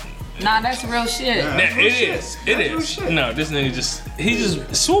Nah, that's real shit. it is. No, this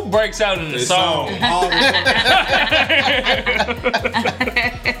nigga Swoop breaks out in the song. All the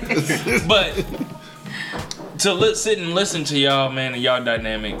But to sit and listen to y'all, man, and y'all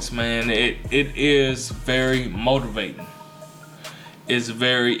dynamics, man, it is very motivating. It's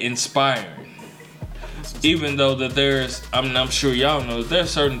very inspiring. Even though that I'm sure y'all know,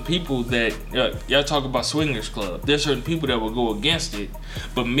 there's certain people that, y'all talk about swingers club, there's certain people that will go against it,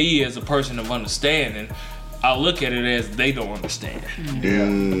 but me as a person of understanding, I look at it as they don't understand.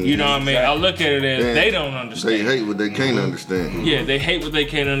 You know what I mean? I look at it as they don't understand. They hate what they can't understand. Yeah, they hate what they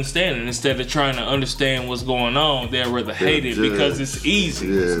can't understand, and instead of trying to understand what's going on, they'd rather hate it because it's easy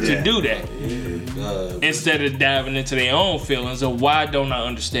to do that. Instead of diving into their own feelings of why don't I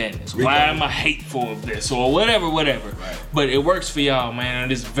understand this? Why am I hateful of this? Or whatever. But it works for y'all, man,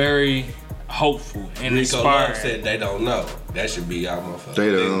 and it's very, hopeful and Rico Love inspiring. said they don't know. That should be our motherfucker.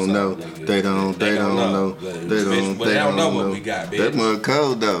 They don't know. They don't know. But they don't know what we got, bitch. That mud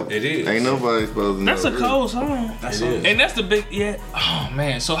cold though. It is. Ain't nobody supposed to know. That's a cold song. It is. And that's the big, oh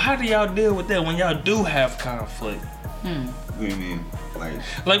man. So how do y'all deal with that when y'all do have conflict? What do you mean?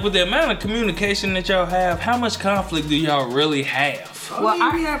 Like with the amount of communication that y'all have, how much conflict do y'all really have? Well,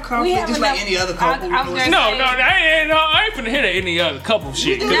 we have conflict just like any other couple. I was gonna No, say- I ain't finna hit at any other couple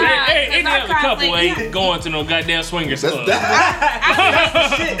shit. Cause any our other couple conflict- ain't going to no goddamn swingers club. Okay,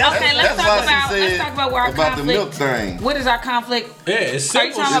 let's That's why she talk said about where our about the milk conflict. thing. What is our conflict? Yeah, it's Are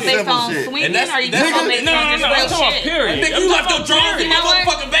you simple talking about shit. based on shit. swinging? And that's- Or are you that's- talking about No, based on I'm talking about shit? period. Nigga, I'm you left talking your about drawers in period. my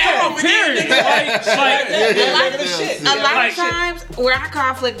motherfucking bathroom again, Period. nigga. Like, A lot Like of times, where our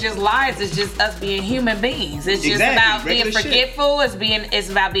conflict just lies is just us being human beings. It's just Exactly, about being regular shit. forgetful. It's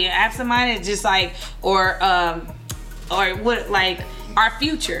about being absent-minded. It's just like, or what, like our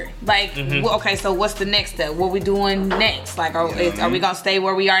future. Like, well, okay, so what's the next step? What we doing next? Like, are we gonna stay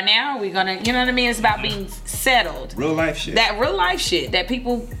where we are now? Are we gonna, you know what I mean? It's about being settled. Real life shit. That real life shit that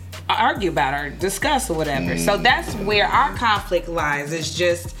people argue about or discuss or whatever. So that's where our conflict lies. It's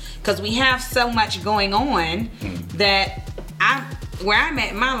just because we have so much going on that where I'm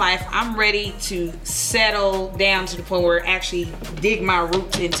at in my life, I'm ready to settle down to the point where I actually dig my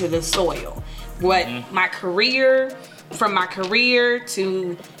roots into the soil. What my career, from my career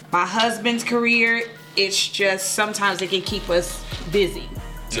to my husband's career, it's just sometimes it can keep us busy.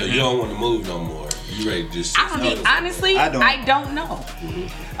 So you don't want to move no more. You ready to just... Honestly, I don't. I don't know.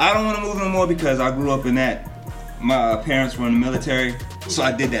 I don't want to move no more because I grew up in that. My parents were in the military, so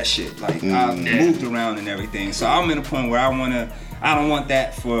I did that shit. Like I moved around and everything. So I'm in a point where I don't want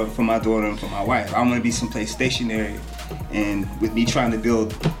that for my daughter and for my wife. I want to be someplace stationary, and with me trying to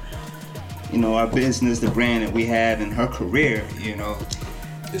build, our business, the brand that we have, and her career,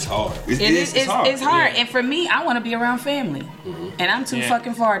 It's hard. It's hard. It's hard. And for me, I want to be around family. And I'm too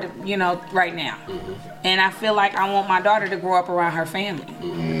fucking far to, right now. And I feel like I want my daughter to grow up around her family.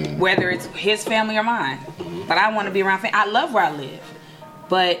 Whether it's his family or mine. But I want to be around family. I love where I live.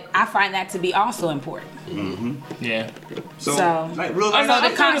 But I find that to be also important. Yeah. So like real I life. know, So, I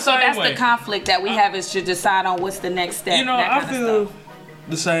feel the so that's same way. the conflict that we have is to decide on what's the next step. that I kind of feel stuff.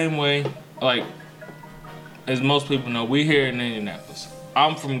 the same way. Like, as most people know, we here in Indianapolis.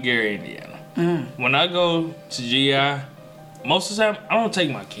 I'm from Gary, Indiana. When I go to GI, most of the time, I don't take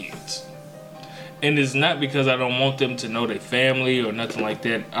my kids. And it's not because I don't want them to know their family or nothing like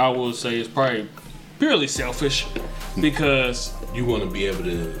that. I will say it's probably purely selfish because You want to be able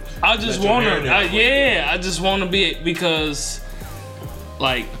to... I just let your want hair to, down. I just want to be, because,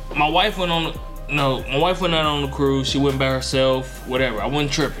 like, my wife went out on the cruise. She went by herself, whatever. I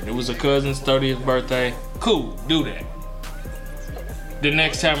wasn't tripping. It was a cousin's 30th birthday. Cool, do that. The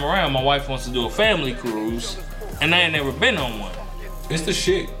next time around, my wife wants to do a family cruise, and I ain't never been on one. It's the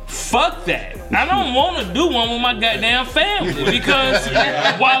shit. Fuck that. I don't want to do one with my goddamn family because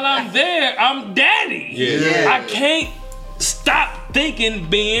while I'm there, I'm daddy. Yeah. I can't stop thinking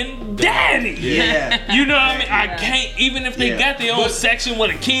being daddy. Yeah. You know what I mean? I can't, even if they got their own section where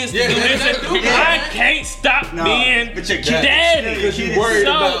the kids Yeah, do this, they do. I can't stop No, being but your kid- daddy. Because you worried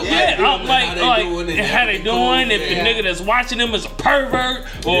So about I'm like, how they doing and how they doing? If the yeah. nigga that's watching them is a pervert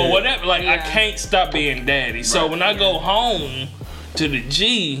or Yeah. whatever, like I Yeah. can't stop being daddy. So when I go home to the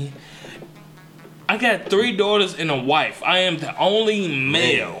G, I got 3 daughters and a wife. I am the only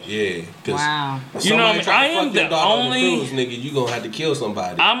male. Yeah. 'Cause Wow. if You know what I somebody mean? try to I am fuck your the daughter on only- cruise, nigga, you gonna have to kill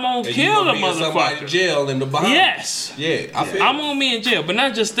somebody. I'm gonna And you kill gonna the be in somebody's motherfucker. jail in the behind. Yes. Yeah, I feel I'm gonna be in jail, but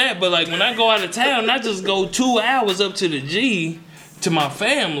not just that. But like when I go out of town, I just go 2 hours up to the G to my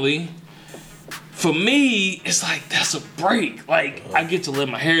family. For me, it's like that's a break. Like I get to let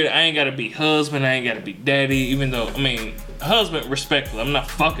my hair. I ain't gotta be husband. I ain't gotta be daddy. Even though husband respectfully. I'm not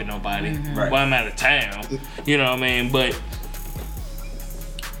fucking nobody while I'm out of town. You know what I mean? But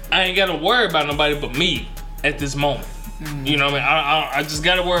I ain't gotta worry about nobody but me at this moment. You know what I mean? I just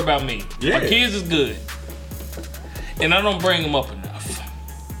gotta worry about me. Yeah. My kids is good, and I don't bring them up enough.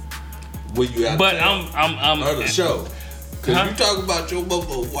 When you out But there I'm on the show. Cause Huh? you talk about your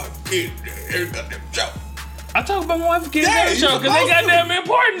motherfucking wife, kid, every goddamn show. I talk about my wife and kids Yeah, on the you show because they supposed to. goddamn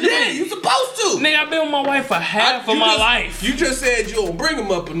important to Yeah, me. you supposed to. Nigga, I've been with my wife for half of You my just- life. You just said you don't bring them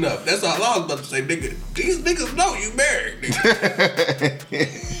up enough. That's all I was about to say, nigga. These niggas know you married,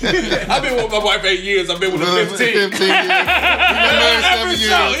 nigga. I've been with my wife 8 years. I've been with her 15. 15 years. Every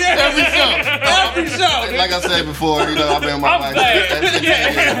show, yeah. Every show. Every show, nigga. Like I said before, I've been with my I'm wife. glad.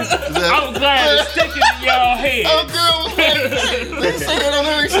 Yeah. I'm glad it's sticking in y'all head. Oh, girl, they say that on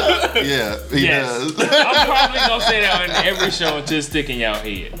every show. Yeah, he Yes. does. I'm probably gonna say that on every show until it's sticking y'all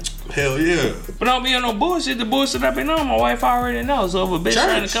head. Hell yeah. But don't be on no bullshit. The bullshit I been on, my wife already knows. So if a bitch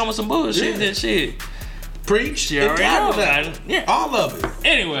trying to come with some bullshit, then shit. Preach. She already know that. Yeah. All of it.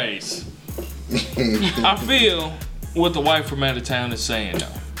 Anyways, I feel what the wife from out of town is saying though.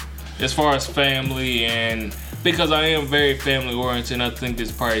 As far as family and because I am very family oriented, I think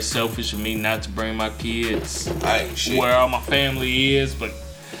it's probably selfish of me not to bring my kids where all my family is, but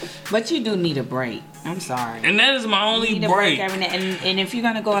you do need a break. I'm sorry. And that is my only break. And if you're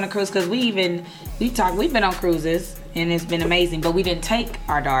gonna go on a cruise, because we've been on cruises and it's been amazing, but we didn't take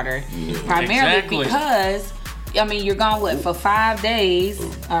our daughter primarily because you're gone for 5 days,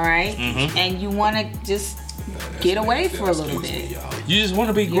 all right, and you want to just get away for a little bit. You just want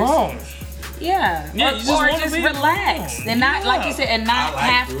to be grown. Yeah, or just relax and not, like you said, and not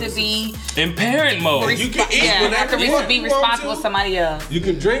have to be in parent mode. You can eat have to be responsible for somebody else. You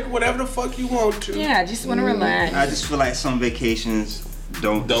can drink whatever the fuck you want to. Yeah, I just want to relax. I just feel like some vacations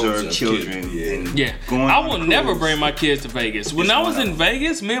don't deserve children. I will never bring my kids to Vegas. When I was in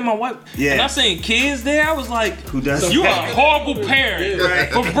Vegas, me and my wife, and I seen kids there, I was like, who does? You are a horrible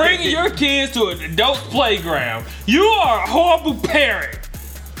parent for bringing your kids to an adult playground. You are a horrible parent.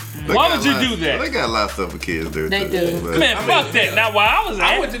 Why would you do that? They got a lot of stuff for kids there. They do. Man, fuck that. Not while I was at.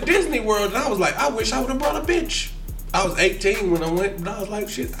 I went to Disney World and I was like, I wish I would have brought a bitch. I was 18 when I went, but I was like,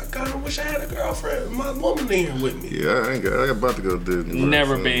 shit, I kind of wish I had a girlfriend, my woman there with me. Yeah, I about to go to Disney World.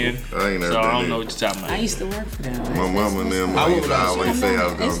 Never been. I ain't never so been. I don't know what you're talking about. I used to work for them. My mama and them used to always say I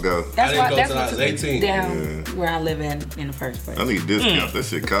was going to go. That's why I was 18. Down where I live in the first place. I need discounts. That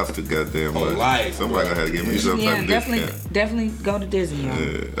shit costs too goddamn much. Life. Somebody gonna have to give me some type of discount. Definitely go to Disney.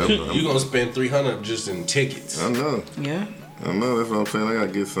 You gonna spend $300 just in tickets. I know. Yeah. I know. That's what I'm saying. I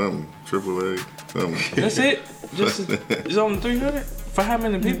gotta get something. AAA. Something. That's it? It's only 300? For how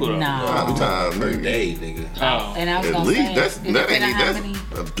many people though? No. I'm tired, Per nigga. day, nigga. Oh. And I was At gonna least say,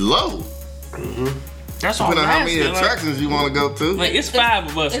 that's low. That's all Depending on how many asking, attractions you want to go to. Like it's 5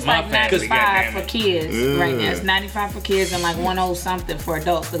 of us it's in my like family. 95 for kids right now. Yeah. It's 95 for kids and like 100 something for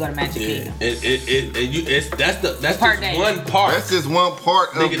adults to go to Magic Kingdom. That's Per just day. one part. That's just one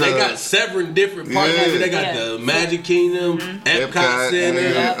part of Nigga, they got seven different parts. Yeah. They got the Magic Kingdom, Epcot Center,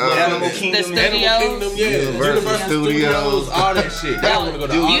 Animal The Kingdom. studios. Universal Studios. all that shit. I want to go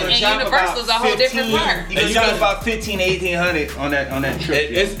to all that shit. Universal's a whole different part. You can drop about 1,500 to 1,800 on that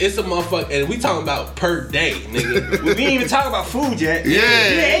trip. It's a motherfucker, and we talking about per day, nigga. We didn't even talk about food yet. Yeah. We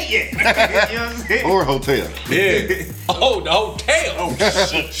ain't yet. You know what I'm saying? Or hotel. Yeah. Oh, the hotel. Oh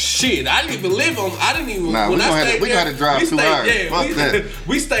shit. I didn't even live on. I didn't even. Nah, when we I gonna stayed we there, gotta drive we 2 stayed- hours. Yeah, Fuck that.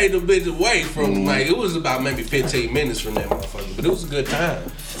 we stayed a bitch away from like it was about maybe 15 minutes from that motherfucker, but it was a good time.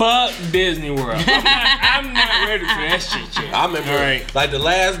 Fuck Disney World. I'm not ready for that shit yet. I remember like the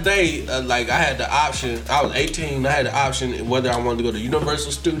last day, like I had the option. I was 18. I had the option whether I wanted to go to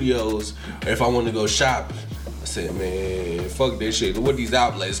Universal Studios or if I wanted to go shopping. I said, man, fuck this shit. What these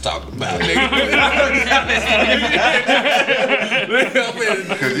outlets talking about, nigga?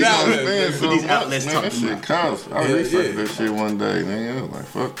 Cause you gonna spend so These much, outlets man. That talking shit about. costs. I researched that shit one day, nigga. I was like,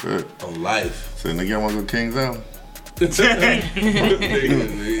 fuck that. On life. So nigga, y'all wanna go to King's Island? Alright.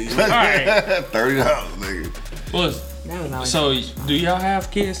 $30, nigga. That was always So do y'all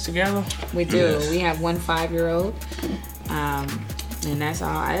have kids together? We do. Yes. We have one 5-year-old. And that's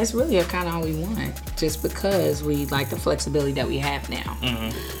all. That's really kind of all we want, just because we like the flexibility that we have now.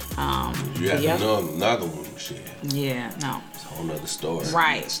 You have another one, shit. Yeah, no. It's a whole nother story.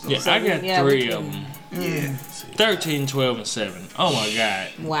 Right. Yeah, So I got 3 of them. Yeah. 13, 12, and 7. Oh my god.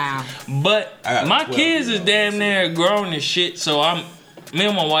 Wow. But I got my 12 kids is now. damn near grown and shit, so me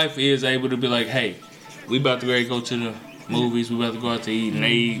and my wife is able to be like, hey, we about to go to the movies, we about to go out to eat, and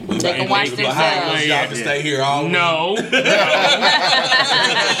they can watch they- themselves. Y'all can stay here all week. No.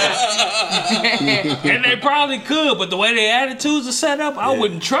 And they probably could, but the way their attitudes are set up, I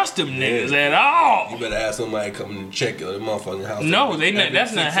wouldn't trust them niggas at all. You better have somebody come and check the motherfucking house. No, every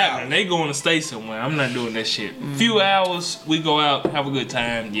that's not 6 happening. hours. They going to stay somewhere. I'm not doing that shit. Few hours, we go out, have a good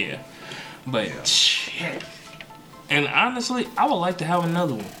time, yeah. But shit. And honestly, I would like to have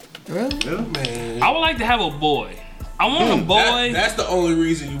another one. Really? Man. I would like to have a boy. I want a boy. That's the only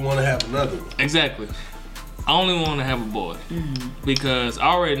reason you want to have another one. Exactly. I only want to have a boy because I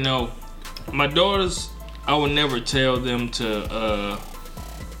already know my daughters. I would never tell them to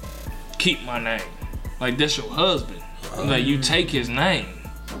keep my name. Like that's your husband. Like you take his name.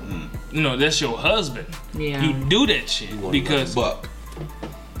 You know that's your husband. Yeah. You do that shit You want because another buck.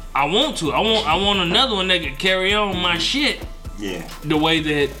 I want to. I want another one that can carry on my shit. Yeah. The way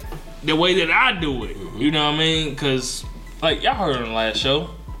that I do it. You know what I mean? Cause like y'all heard on the last show,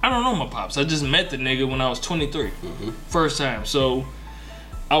 I don't know my pops. I just met the nigga when I was 23. First time. So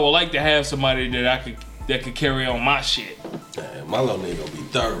I would like to have somebody that could carry on my shit. Man, my little nigga gonna be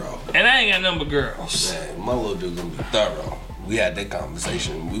thorough. And I ain't got none but girls. Man, my little dude gonna be thorough. We had that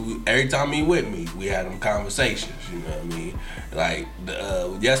conversation. We every time he with me, we had them conversations. You know what I mean? Like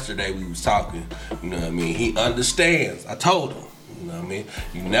yesterday we was talking. You know what I mean? He understands. I told him. You know what I mean?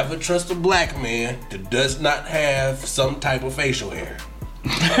 You never trust a black man that does not have some type of facial hair. You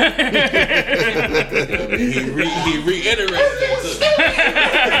know what I mean? He reiterated that.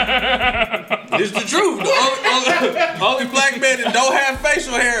 It's the truth. The only black man that don't have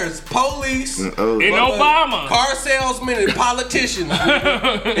facial hair is police, and Obama, car salesmen, and politicians.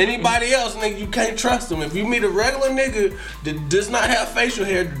 Anybody else, nigga, you can't trust them. If you meet a regular nigga that does not have facial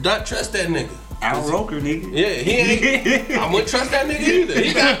hair, do not trust that nigga. Al Roker, nigga. Yeah, he ain't. I wouldn't trust that nigga either.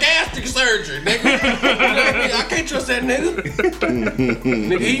 He got gastric surgery, nigga. You know what I mean? I can't trust that nigga.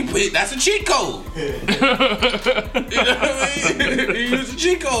 Nigga, that's a cheat code. You know what I mean? He using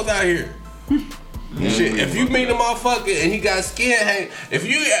cheat codes out here. Shit, if you meet a motherfucker and he got skin hang,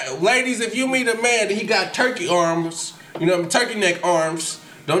 ladies, if you meet a man and he got turkey arms, you know, turkey neck arms,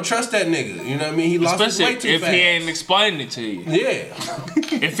 don't trust that nigga. You know what I mean? He lost his weight too fast. Especially if he ain't explaining it to you. Yeah.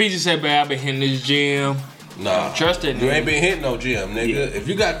 If he just said, "Babe, I've been hitting this gym." Nah. Don't trust that nigga. You ain't been hitting no gym, nigga. Yeah. If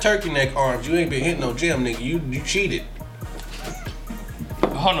you got turkey neck arms, you ain't been hitting no gym, nigga. You cheated.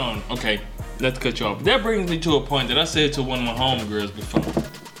 Hold on. Okay. Let's cut you off. That brings me to a point that I said to one of my homegirls before.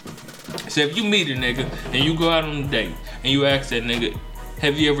 I said, if you meet a nigga and you go out on a date and you ask that nigga,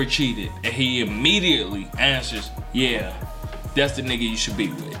 have you ever cheated? And he immediately answers, yeah, that's the nigga you should be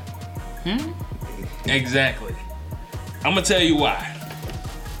with. Exactly. I'm gonna tell you why.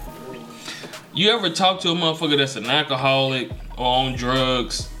 You ever talk to a motherfucker that's an alcoholic or on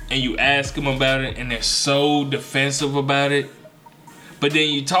drugs and you ask them about it and they're so defensive about it? But then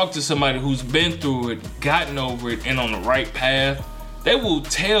you talk to somebody who's been through it, gotten over it, and on the right path, they will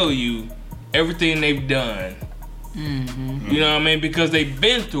tell you everything they've done. Mm-hmm. You know what I mean? Because they've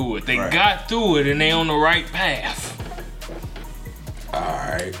been through it. They got through it and they on the right path.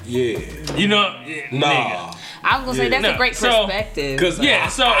 Alright, yeah. You know, nah. I was gonna say that's a great perspective. If you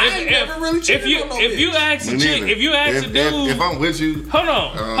ask a chick, if you ask a dude, if I'm with you, hold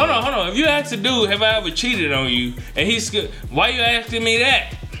on. If you ask a dude, have I ever cheated on you? And he's, why you asking me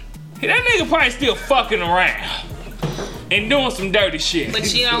that? That nigga probably still fucking around and doing some dirty shit.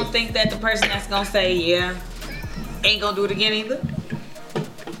 But you don't think that the person that's gonna say yeah ain't gonna do it again either?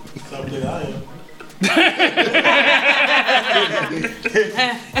 Something I am.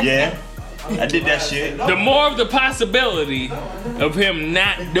 Yeah, I did that shit. The more of the possibility of him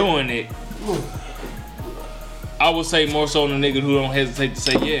not doing it, I would say more so on the nigga who don't hesitate to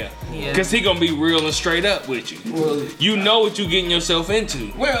say yeah. Cause he gonna be real and straight up with you. Well, you know what you getting yourself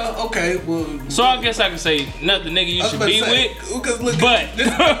into. Well, okay, so I guess I can say not the nigga you should be with. Cause look, but this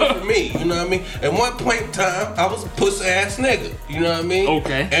is for me, you know what I mean? At one point in time, I was a pussy ass nigga, you know what I mean?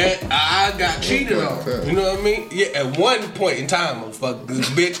 Okay. And I got cheated on, you know what I mean? Yeah, at one point in time, motherfucker, this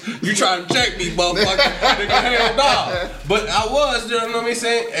bitch, you trying to check me, motherfucker? Nigga, hell no. But I was, you know what I mean,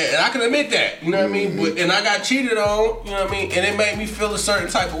 saying, and I can admit that, you know what I mean? But, and I got cheated on, you know what I mean? And it made me feel a certain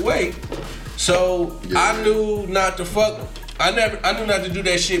type of way. So I knew not to fuck. I knew not to do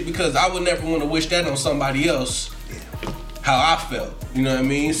that shit because I would never want to wish that on somebody else. How I felt, you know what I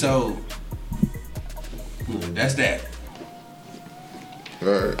mean? So that's that. All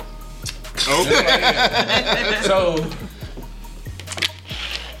right. Okay. So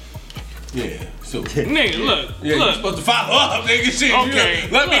yeah. So nigga, look. You're supposed to follow up, nigga. Shit. Okay.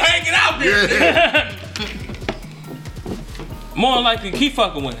 Let me hang it out there. Nigga. More likely, keep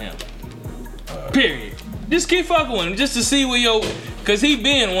fucking with him. Period. Just keep fucking with him, just to see where cause he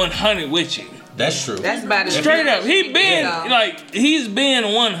been 100 with you. That's true. That's about it. Straight up, he's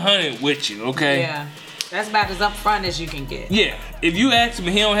been 100 with you. Okay. Yeah. That's about as upfront as you can get. Yeah. If you ask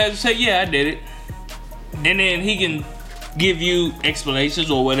him, he don't have to say, yeah, I did it, and then he can give you explanations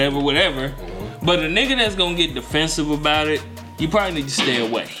or whatever. Mm-hmm. But a nigga that's gonna get defensive about it, you probably need to stay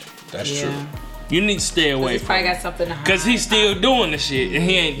away. That's true. You need to stay away from probably got something to hide. Cause he's still doing the shit and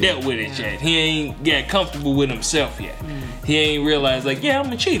he ain't dealt with it yet. He ain't got comfortable with himself yet. He ain't realized like, yeah,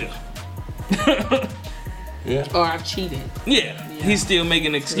 I'm a cheater. Yeah. Or I've cheated. Yeah. He's still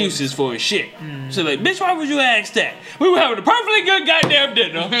making excuses for his shit. So like, bitch, why would you ask that? We were having a perfectly good goddamn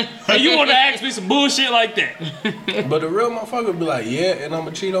dinner, and you want to ask me some bullshit like that? But the real motherfucker be like, yeah, and I'm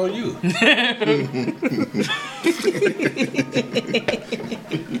gonna cheat on you.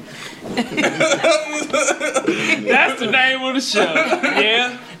 That's the name of the show.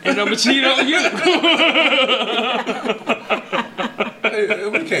 Yeah, and I'm gonna cheat on you.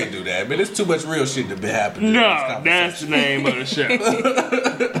 We can't can't do that, man. There's too much real shit that been happening. No, that's the name of the show.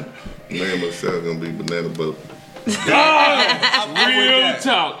 Name of the show gonna be Banana Boat. Real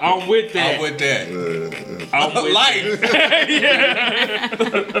talk. I'm with that. I'm with that. I'm with Life. that.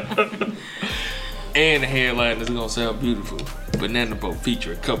 And the headline is gonna sound beautiful. Banana Boat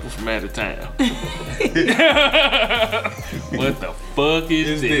feature a couple from out of town. What the fuck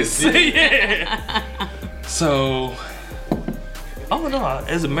is this? Yeah. So, I don't know.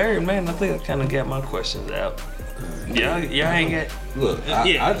 As a married man, I think I kind of got my questions out. Y'all ain't got. Look,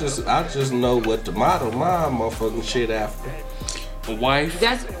 Yeah. I just know what to model my motherfucking shit after. A wife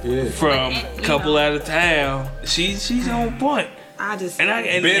That's from you couple know. out of town. She's on point. I just And I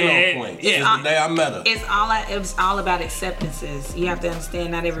Been on point. Yeah. Since the day I met her. it's all about acceptances. You have to understand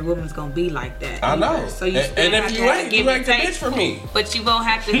not every woman's gonna be like that. I know. either. So you still and have if to you have a ain't, give you and ain't the take. bitch for me. But you gonna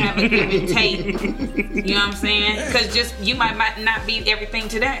have to have a give and take. You know what I'm saying? Because just you might not be everything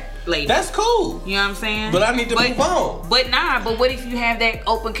to that lady. That's cool. You know what I'm saying? But I need to move on. But what if you have that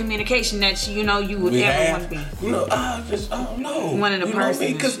open communication that you would We ever have, want to be? you know, I don't know. One of the you know what I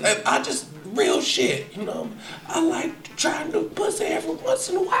mean? persons. Because I just, real shit, you know. I like to try new pussy every once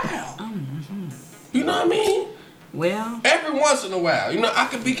in a while. You know what I mean? Well, Every once in a while. You know, I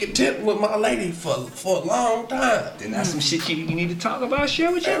could be content with my lady for a long time. Then that's some shit you need to talk about,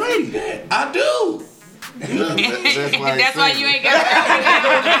 share with your lady. I do. That's why, that's why you ain't got.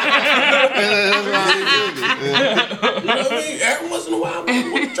 You know what I mean? Every once in a while, I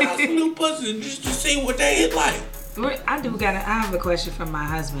want to try some new pussy just to see what they hit like. I have a question from my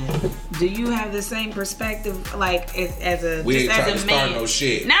husband. Do you have the same perspective, like as a We ain't just trying as to a start man? no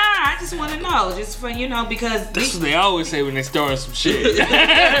shit. Nah, I just want to know, just for because That's what they always say when they start some shit.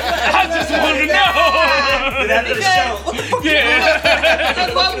 I just want to know. After the show.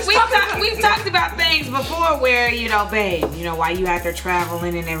 Yeah. well, we've talked about things before where babe, while you out there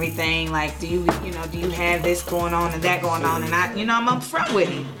traveling and everything, like do you have this going on and that going on, and I'm upfront with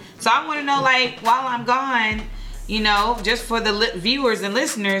him. So I want to know, like, while I'm gone, just for the viewers and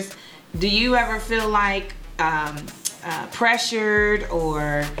listeners, do you ever feel like pressured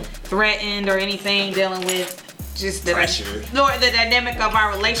or threatened or anything dealing with just the dynamic of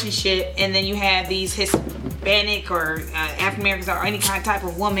our relationship, and then you have these Hispanic or African Americans or any kind of type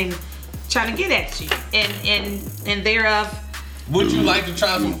of woman trying to get at you, and thereof. Would you like to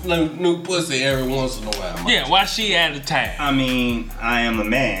try some new pussy every once in a while? Yeah, why she out of town? I mean, I am a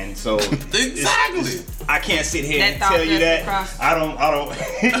man, so Exactly. I can't sit here That and thought tell you doesn't that. cross- I don't.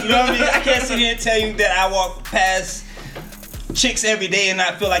 You know what I mean? I can't sit here and tell you that I walk past chicks every day and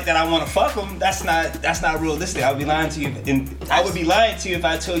I feel like that I want to fuck them. That's not realistic. I would be lying to you, and I would be lying to you if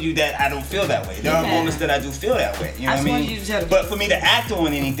I told you that I don't feel that way. There are moments that I do feel that way. You know what I mean? But for me to act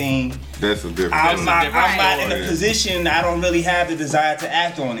on anything, that's a different. I'm not in a story. position. I don't really have the desire to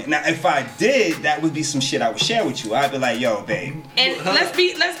act on it. Now, if I did, that would be some shit I would share with you. I'd be like, "Yo, babe." And let's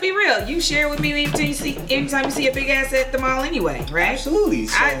be real. You share with me anytime you see a big ass at the mall, anyway, right? Absolutely.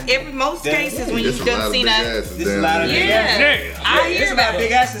 So, most cases when It's you've a lot done of seen big a asses This is a down lot of there. big yeah, Nigga. I hear There's a lot about of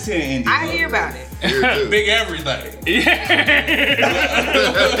big it. asses here in Indy. I hear about it. Here too. Big everything.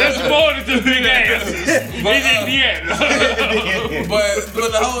 There's more than just big asses. In Indiana.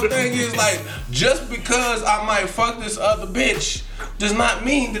 But the whole thing is like, just because I might fuck this other bitch does not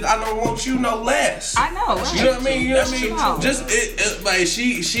mean that I don't want you no less. I know, right? You know what I mean? You know what I mean? That's true. Just it like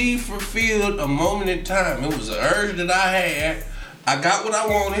she fulfilled a moment in time. It was an urge that I had. I got what I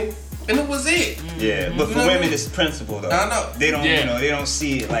wanted, and it was it. Yeah, but You for know what I women, mean? it's principle though. I know. They don't, Yeah. they don't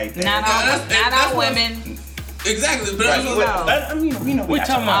see it like that. Not all what- women. Exactly. But Right. that's Well, what, I mean, we're We're not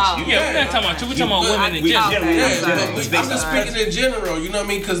talking about you. yeah, we're not talking about you. We're talking about women in general. Okay, yeah, I'm sorry. I'm just speaking in general. You know what I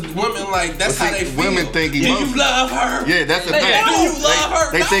mean? Because women like that's But how see, they feel. women think Do you emotion. love her? Yeah, that's the Do thing. you love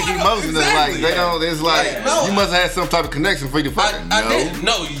her? They No, think I don't. emotion is like Exactly. they don't. It's like No. you must have had some type of connection for you to fuck. I didn't.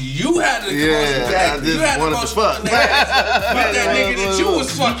 No, you had the Yeah, emotional- I you just had the wanted to emotional fuck. connection with that nigga that you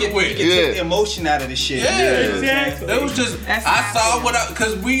was fucking with. You can take the emotion out of the shit. Yeah, Exactly. That was just That's I how I saw feel.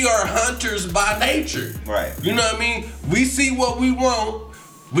 because we are hunters by nature. Right. You know what I mean? We see what we want,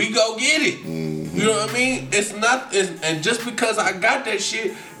 we go get it. Mm-hmm. You know what I mean? It's not, and just because I got that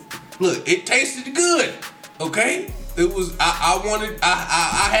shit, look, it tasted good. Okay, it was. I wanted.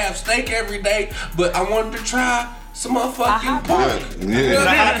 I have steak every day, but I wanted to try some motherfucking pork. Yeah.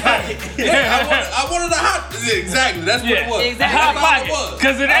 I wanted a hot. Exactly. That's what it was. Exactly. That's Hot all it pocket, was.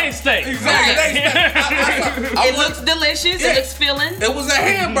 because it ain't steak. Exactly. I It looks delicious. Yeah. It looks filling. It was a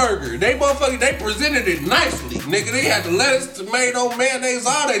hamburger. They presented it nicely. Nigga, they had the lettuce, tomato, mayonnaise,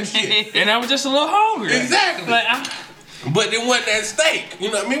 all that shit. And I was just a little hungry. Exactly. Like, But it wasn't at stake.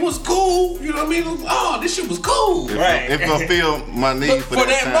 You know what I mean? It was cool. You know what I mean? Oh, this shit was cool. It fulfilled my need for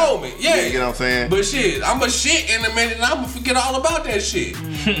that time. moment. Yeah. You know what I'm saying? But shit, I'm a shit in a minute and I'm gonna forget all about that shit.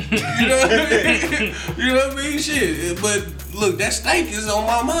 You know what I mean? You know what I mean? Shit. But look, that steak is on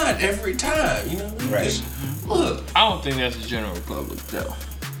my mind every time. You know what I mean? Right. Look. I don't think that's the general public though.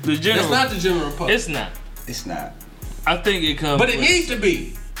 The general. That's not the general public. It's not. It's not. I think it comes. But it with, needs to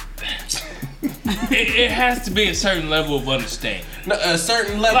be. it has to be a certain level of understanding. No, a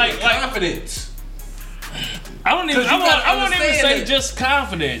certain level of confidence. I won't even say that. just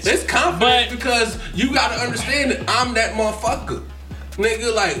confidence. It's confidence because you gotta understand that I'm that motherfucker.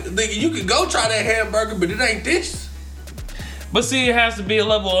 Nigga, you could go try that hamburger, but it ain't this. But see, it has to be a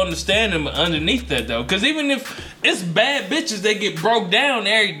level of understanding underneath that though. Cause even if it's bad bitches that get broke down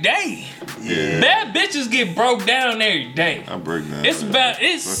every day. Yeah. Bad bitches get broke down every day. I break down. It's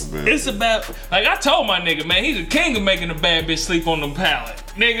about like I told my nigga, man, he's the king of making a bad bitch sleep on the pallet.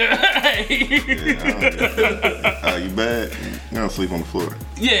 Nigga. Oh, you bad? You gonna sleep on the floor.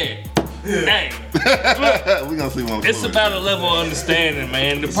 Yeah. Hey. Look, we gonna sleep on the floor. it's about a level of understanding,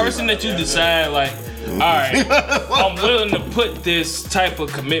 man. The person that you decide, like, alright, I'm willing to put this type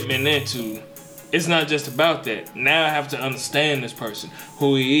of commitment into. It's not just about that. Now I have to understand this person,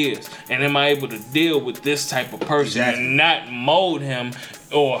 who he is. And am I able to deal with this type of person and not mold him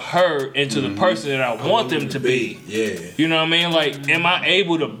or her into the person that I want them to be? Yeah. You know what I mean? Like, am I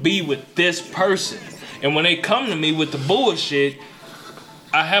able to be with this person? And when they come to me with the bullshit,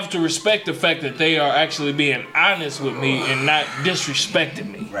 I have to respect the fact that they are actually being honest with me and not disrespecting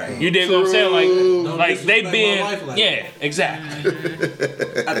me. Right. You dig what I'm saying? Like they disrespect being, my life like yeah, exactly.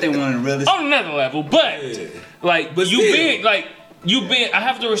 I think one of the realest. On another level, but like, But you still. being like. I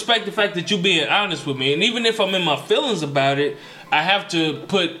have to respect the fact that you being honest with me, and even if I'm in my feelings about it, I have to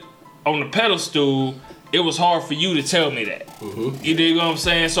put on the pedestal. It was hard for you to tell me that. Mm-hmm. You dig what I'm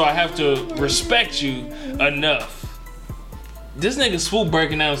saying? So I have to respect you enough. This nigga Swoop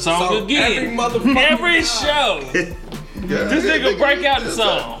breaking down songs So again. every show. This nigga break out the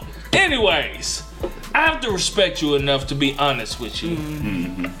song. Anyways, I have to respect you enough to be honest with you.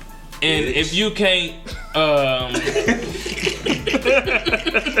 Mm-hmm. And if you can't,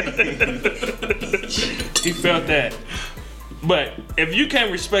 he felt that. But if you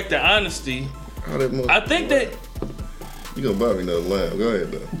can't respect the honesty, I think that. You gonna buy me another line. Go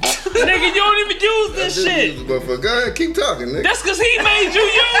ahead, though. Nigga, you don't even use this shit. Go ahead, keep talking, nigga. That's because he made you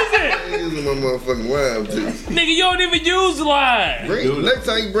use it. I ain't using my motherfucking line, too. Nigga, you don't even use the line. Next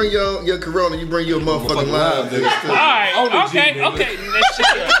time you bring your Corona, you bring your motherfucking line. Alright, okay.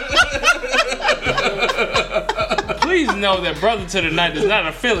 Please know that Brother to the Night is not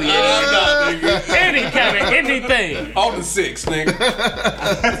affiliated with any kind of anything. On the 6, nigga.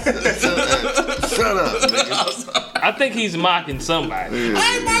 Shut up, nigga. I think he's mocking somebody. Yeah,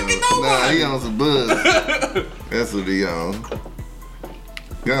 I ain't mocking nobody. Nah, he on some buzz. That's what he on.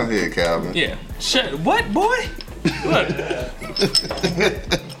 Go ahead, Calvin. Yeah. Shut. What, boy? Look.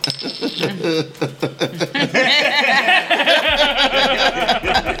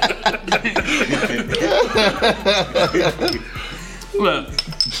 Look.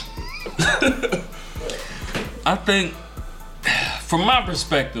 I think, from my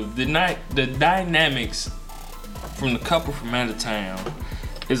perspective, the dynamics from the couple from out of town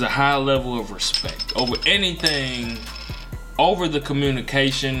is a high level of respect. Over anything, over the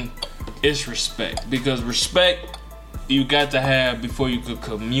communication, it's respect. Because respect you got to have before you could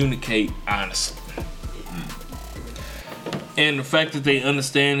communicate honestly. And the fact that they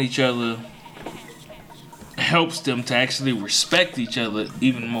understand each other helps them to actually respect each other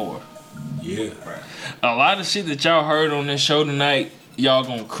even more. Yeah. A lot of shit that y'all heard on this show tonight, y'all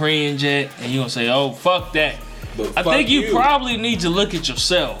gonna cringe at, and you gonna say, oh, fuck that. But I think you probably need to look at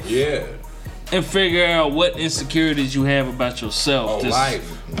yourself. Yeah. And figure out what insecurities you have about yourself. On life.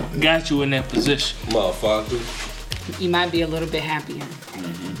 Got you in that position. Motherfucker. You might be a little bit happier.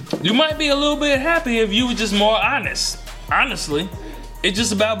 You might be a little bit happy if you were just more honest. Honestly, it's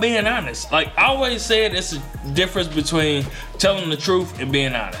just about being honest. Like I always said, it's a difference between telling the truth and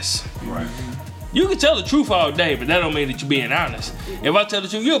being honest. Right. You can tell the truth all day, but that don't mean that you're being honest. If I tell the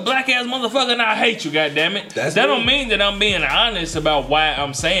truth, you're a black ass motherfucker and I hate you, goddammit. That don't mean that I'm being honest about why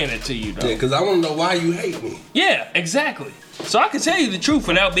I'm saying it to you, though. Yeah, because I want to know why you hate me. Yeah, exactly. So I can tell you the truth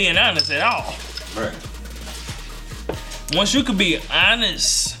without being honest at all. Right. Once you can be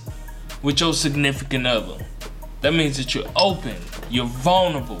honest with your significant other, that means that you're open, you're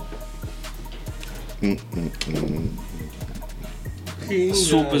vulnerable.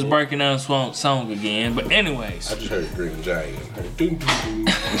 Swoop is breaking down the song again, but anyways. I just heard Green Giant.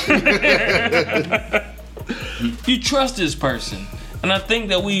 You trust this person. And I think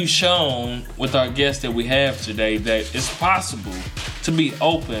that we've shown with our guests that we have today that it's possible to be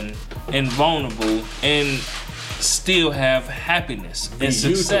open and vulnerable and still have happiness and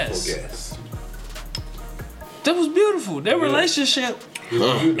success. Beautiful guest. That was beautiful. Their relationship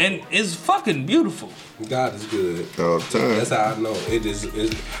and is fucking beautiful. God is good. All the time. That's how I know.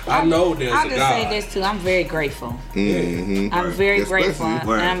 I know there's I'll a just God. say this too. I'm very grateful. Mm-hmm. I'm very grateful,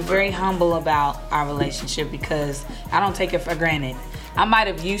 Especially- and I'm very humble about our relationship because I don't take it for granted. I might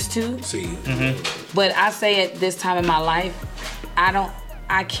have used to, See, but I say at this time in my life,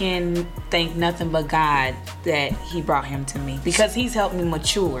 I can thank nothing but God that He brought him to me because He's helped me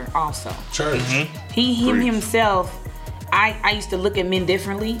mature also. church. Him himself, I used to look at men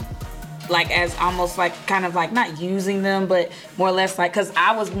differently, like as almost like kind of like not using them, but more or less like, because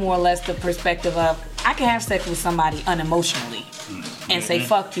I was more or less the perspective of I can have sex with somebody unemotionally and say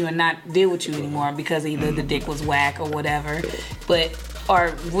fuck you and not deal with you anymore because either the dick was whack or whatever,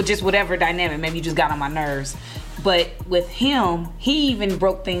 or just whatever dynamic, maybe you just got on my nerves. But with him, he even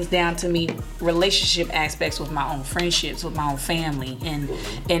broke things down to me, relationship aspects with my own friendships, with my own family,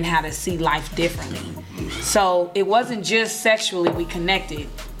 and how to see life differently. So it wasn't just sexually we connected.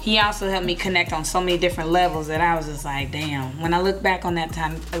 He also helped me connect on so many different levels that I was just like, damn. When I look back on that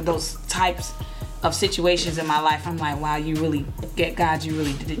time, those types of situations in my life, I'm like, wow, you really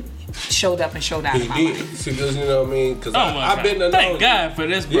showed up and showed out He in my did. life. See, because you know what I mean? Because I've been to know Thank you. God for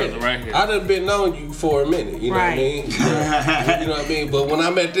this brother right here. I done been knowing you for a minute, you know what I Right. mean? You know what I mean? But when I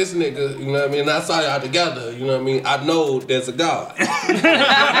met this nigga, you know what I mean, and I saw y'all together, you know what I mean, I know there's a God.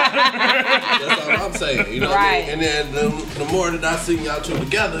 That's all I'm saying, you know what I Right. mean? And then the more that I see y'all two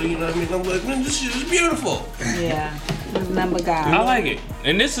together, you know what I mean, I'm like, man, this shit is beautiful. Yeah, it was nothing but God. I like it.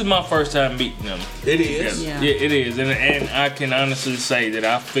 And this is my first time meeting them. It is. Yeah. Yeah, it is. And I can honestly say that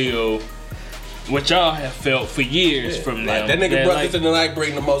I feel what y'all have felt for years from Like, them. that nigga That, Brothers like, in the Night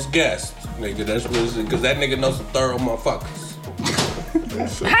bring the most guests, nigga. That's what because that nigga knows some thorough motherfuckers.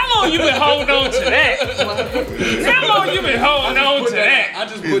 how long you been holding on to that? How long you been holding on to that? I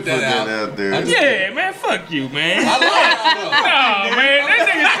just He put that out. out there. Yeah, man, fuck you, man. I love y'all No, man, that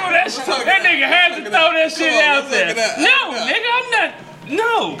nigga threw that shit. That nigga had to throw that shit Come on, out let's there. look it up. No, nigga, I'm not.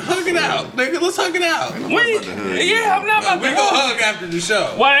 No. though. Hug it out, nigga. Let's hug it out. Yeah, I'm not about We to gonna hug. hug after the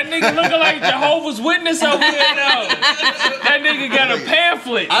show. Why that nigga looking like Jehovah's Witness over there though? That nigga got a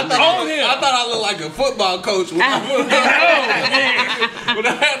pamphlet I on him. thought I looked like a football coach when I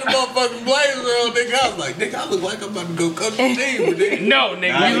had the motherfucking blazer on, nigga. I was like, nigga, I look like I'm about to go coach the team, nigga. No,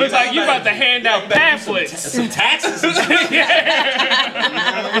 nigga, you look like you about to hand out pamphlets. Some taxes.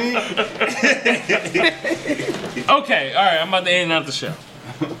 Okay, all right, I'm about to end out the show.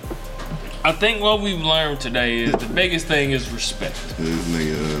 I think what we've learned today is the biggest thing is respect. This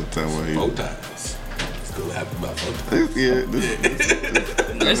nigga talking about Bow ties. Still happy about bow ties.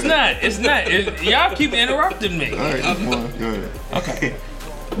 It's not. Y'all keep interrupting me. All right, come on, go ahead. Okay.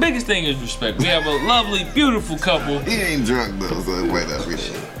 Biggest thing is respect. We have a lovely, beautiful couple He ain't drunk though, so it might not be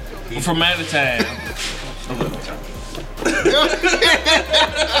shit. from out of town.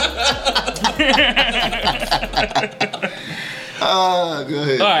 Go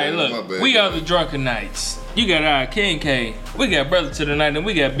ahead. All right, My look, bad. we are the Drunken Knights. You got our King K, we got Brother to the Night, and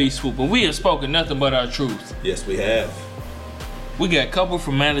we got B Swoop, and we have spoken nothing but our truth. Yes, we have. We got a couple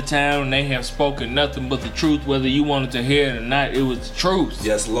from out of town, and they have spoken nothing but the truth, whether you wanted to hear it or not. It was the truth.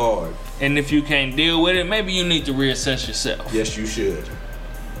 Yes, Lord. And if you can't deal with it, maybe you need to reassess yourself. Yes, you should.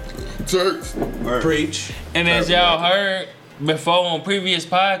 Church. Preach. And as y'all heard before on previous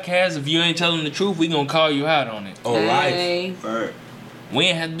podcasts, if you ain't telling the truth, we gonna call you out on it. On life. Hey. We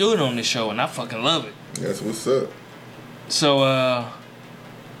ain't had to do it on this show, and I fucking love it. That's what's up. So,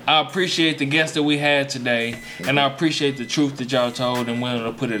 I appreciate the guests that we had today, and I appreciate the truth that y'all told and willing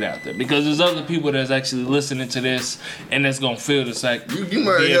to put it out there. Because there's other people that's actually listening to this, and that's gonna feel this like You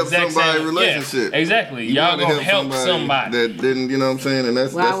might the help exact somebody's same- relationship. Yeah, exactly. You Y'all might gonna help somebody. that didn't, you know what I'm saying? And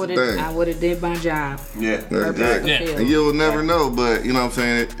that's Well, the thing. I would have did my job. Yeah. That's exactly. Yeah. And you'll never know, but you know what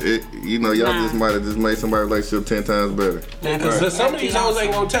I'm saying? Y'all just might have just made somebody's relationship 10 times better. Because some of these hoes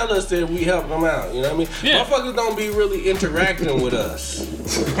ain't gonna tell us that we help them out. You know what I mean? Yeah. Motherfuckers don't be really interacting with us.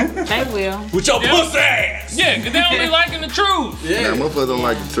 They will. With your Yeah. pussy ass. Yeah, because they don't be liking the truth. Now, motherfuckers don't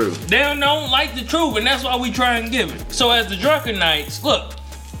like the truth. They don't like the truth, and that's why we try and give it. So as the Drunken Knights, look,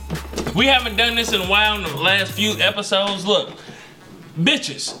 we haven't done this in a while in the last few episodes. Look,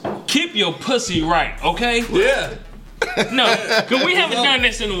 bitches, keep your pussy right, okay? Yeah. No, because we haven't done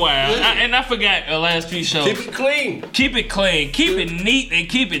this in a while, and I forgot the last few shows. Keep it clean. Keep it clean, keep it neat, and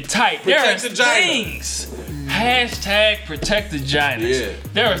keep it tight. There are Protect the vagina. things. Hashtag protect the vaginas. Yeah.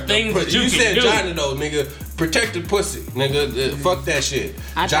 There are things that you You can said do. China though, nigga. Protect the pussy, nigga. Fuck that shit.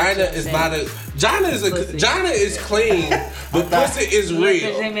 Gina is clean, but pussy is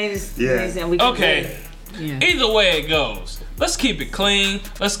real. Okay. Either way it goes. Let's keep it clean,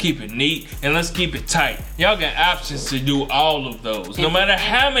 let's keep it neat, and let's keep it tight. Y'all got options to do all of those. No matter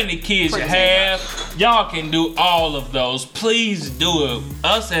how many kids you have, y'all can do all of those. Please do it.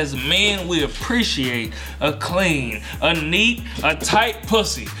 Us as men, we appreciate a clean, a neat, a tight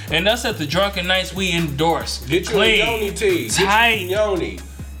pussy. And us at the Drunken Nights, we endorse Get you clean, a yoni tee. tight. Get you a yoni.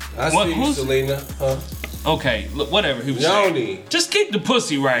 I see you, Selena. Huh? Okay, look, whatever he was Yoni. saying. Just keep the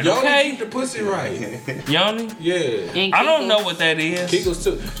pussy right, Yoni, okay? keep the pussy right. Yoni? Yeah. I don't know what that is. Kegels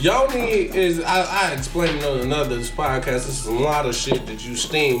too. Yoni is, I explained it on another podcast, this is a lot of shit that you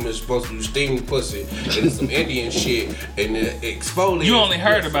steam. It's supposed to be steamed pussy. And it's some Indian shit. And it exfoliates. You only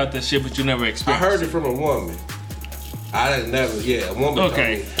heard about this shit, but you never experienced I heard it from a woman. A woman told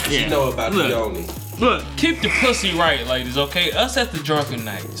me. She know about the Yoni. Look, keep the pussy right, ladies, okay? Us at the Drunken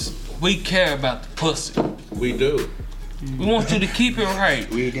Nights, we care about the pussy. We do. We want you to keep it right.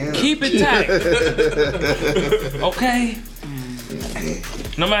 We do. Keep it tight. Okay?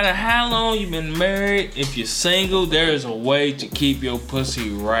 No matter how long you've been married, if you're single, there is a way to keep your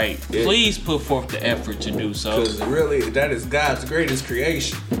pussy right. Please put forth the effort to do so. Because really, that is God's greatest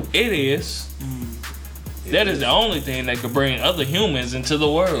creation. It is. That is the only thing that could bring other humans into the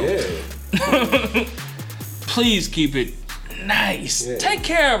world. Yeah. Please keep it nice. Yeah. Take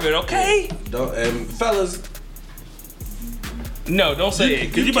care of it, okay? And fellas. No, don't say it,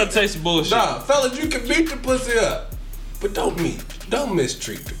 because you about to say some bullshit. Nah, fellas, you can beat the pussy up. But don't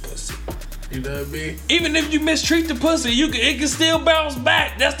mistreat the pussy. You know what I mean? Even if you mistreat the pussy, it can still bounce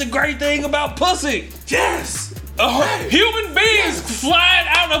back. That's the great thing about pussy. Yes. Human beings flying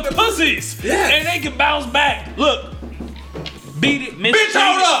out of pussies. Yes. And they can bounce back. Look. Beat it, mistreat Bitch,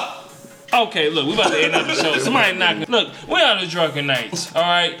 hold up. Okay, look, we about to end up the show. Somebody knocking. Look, we're on the Drunken Nights, all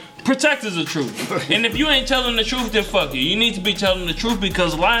right? Protectors of truth. And if you ain't telling the truth, then fuck you. You need to be telling the truth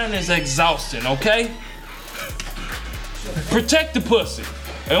because lying is exhausting, okay? Protect the pussy.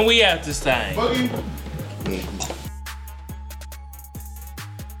 And we out this thing.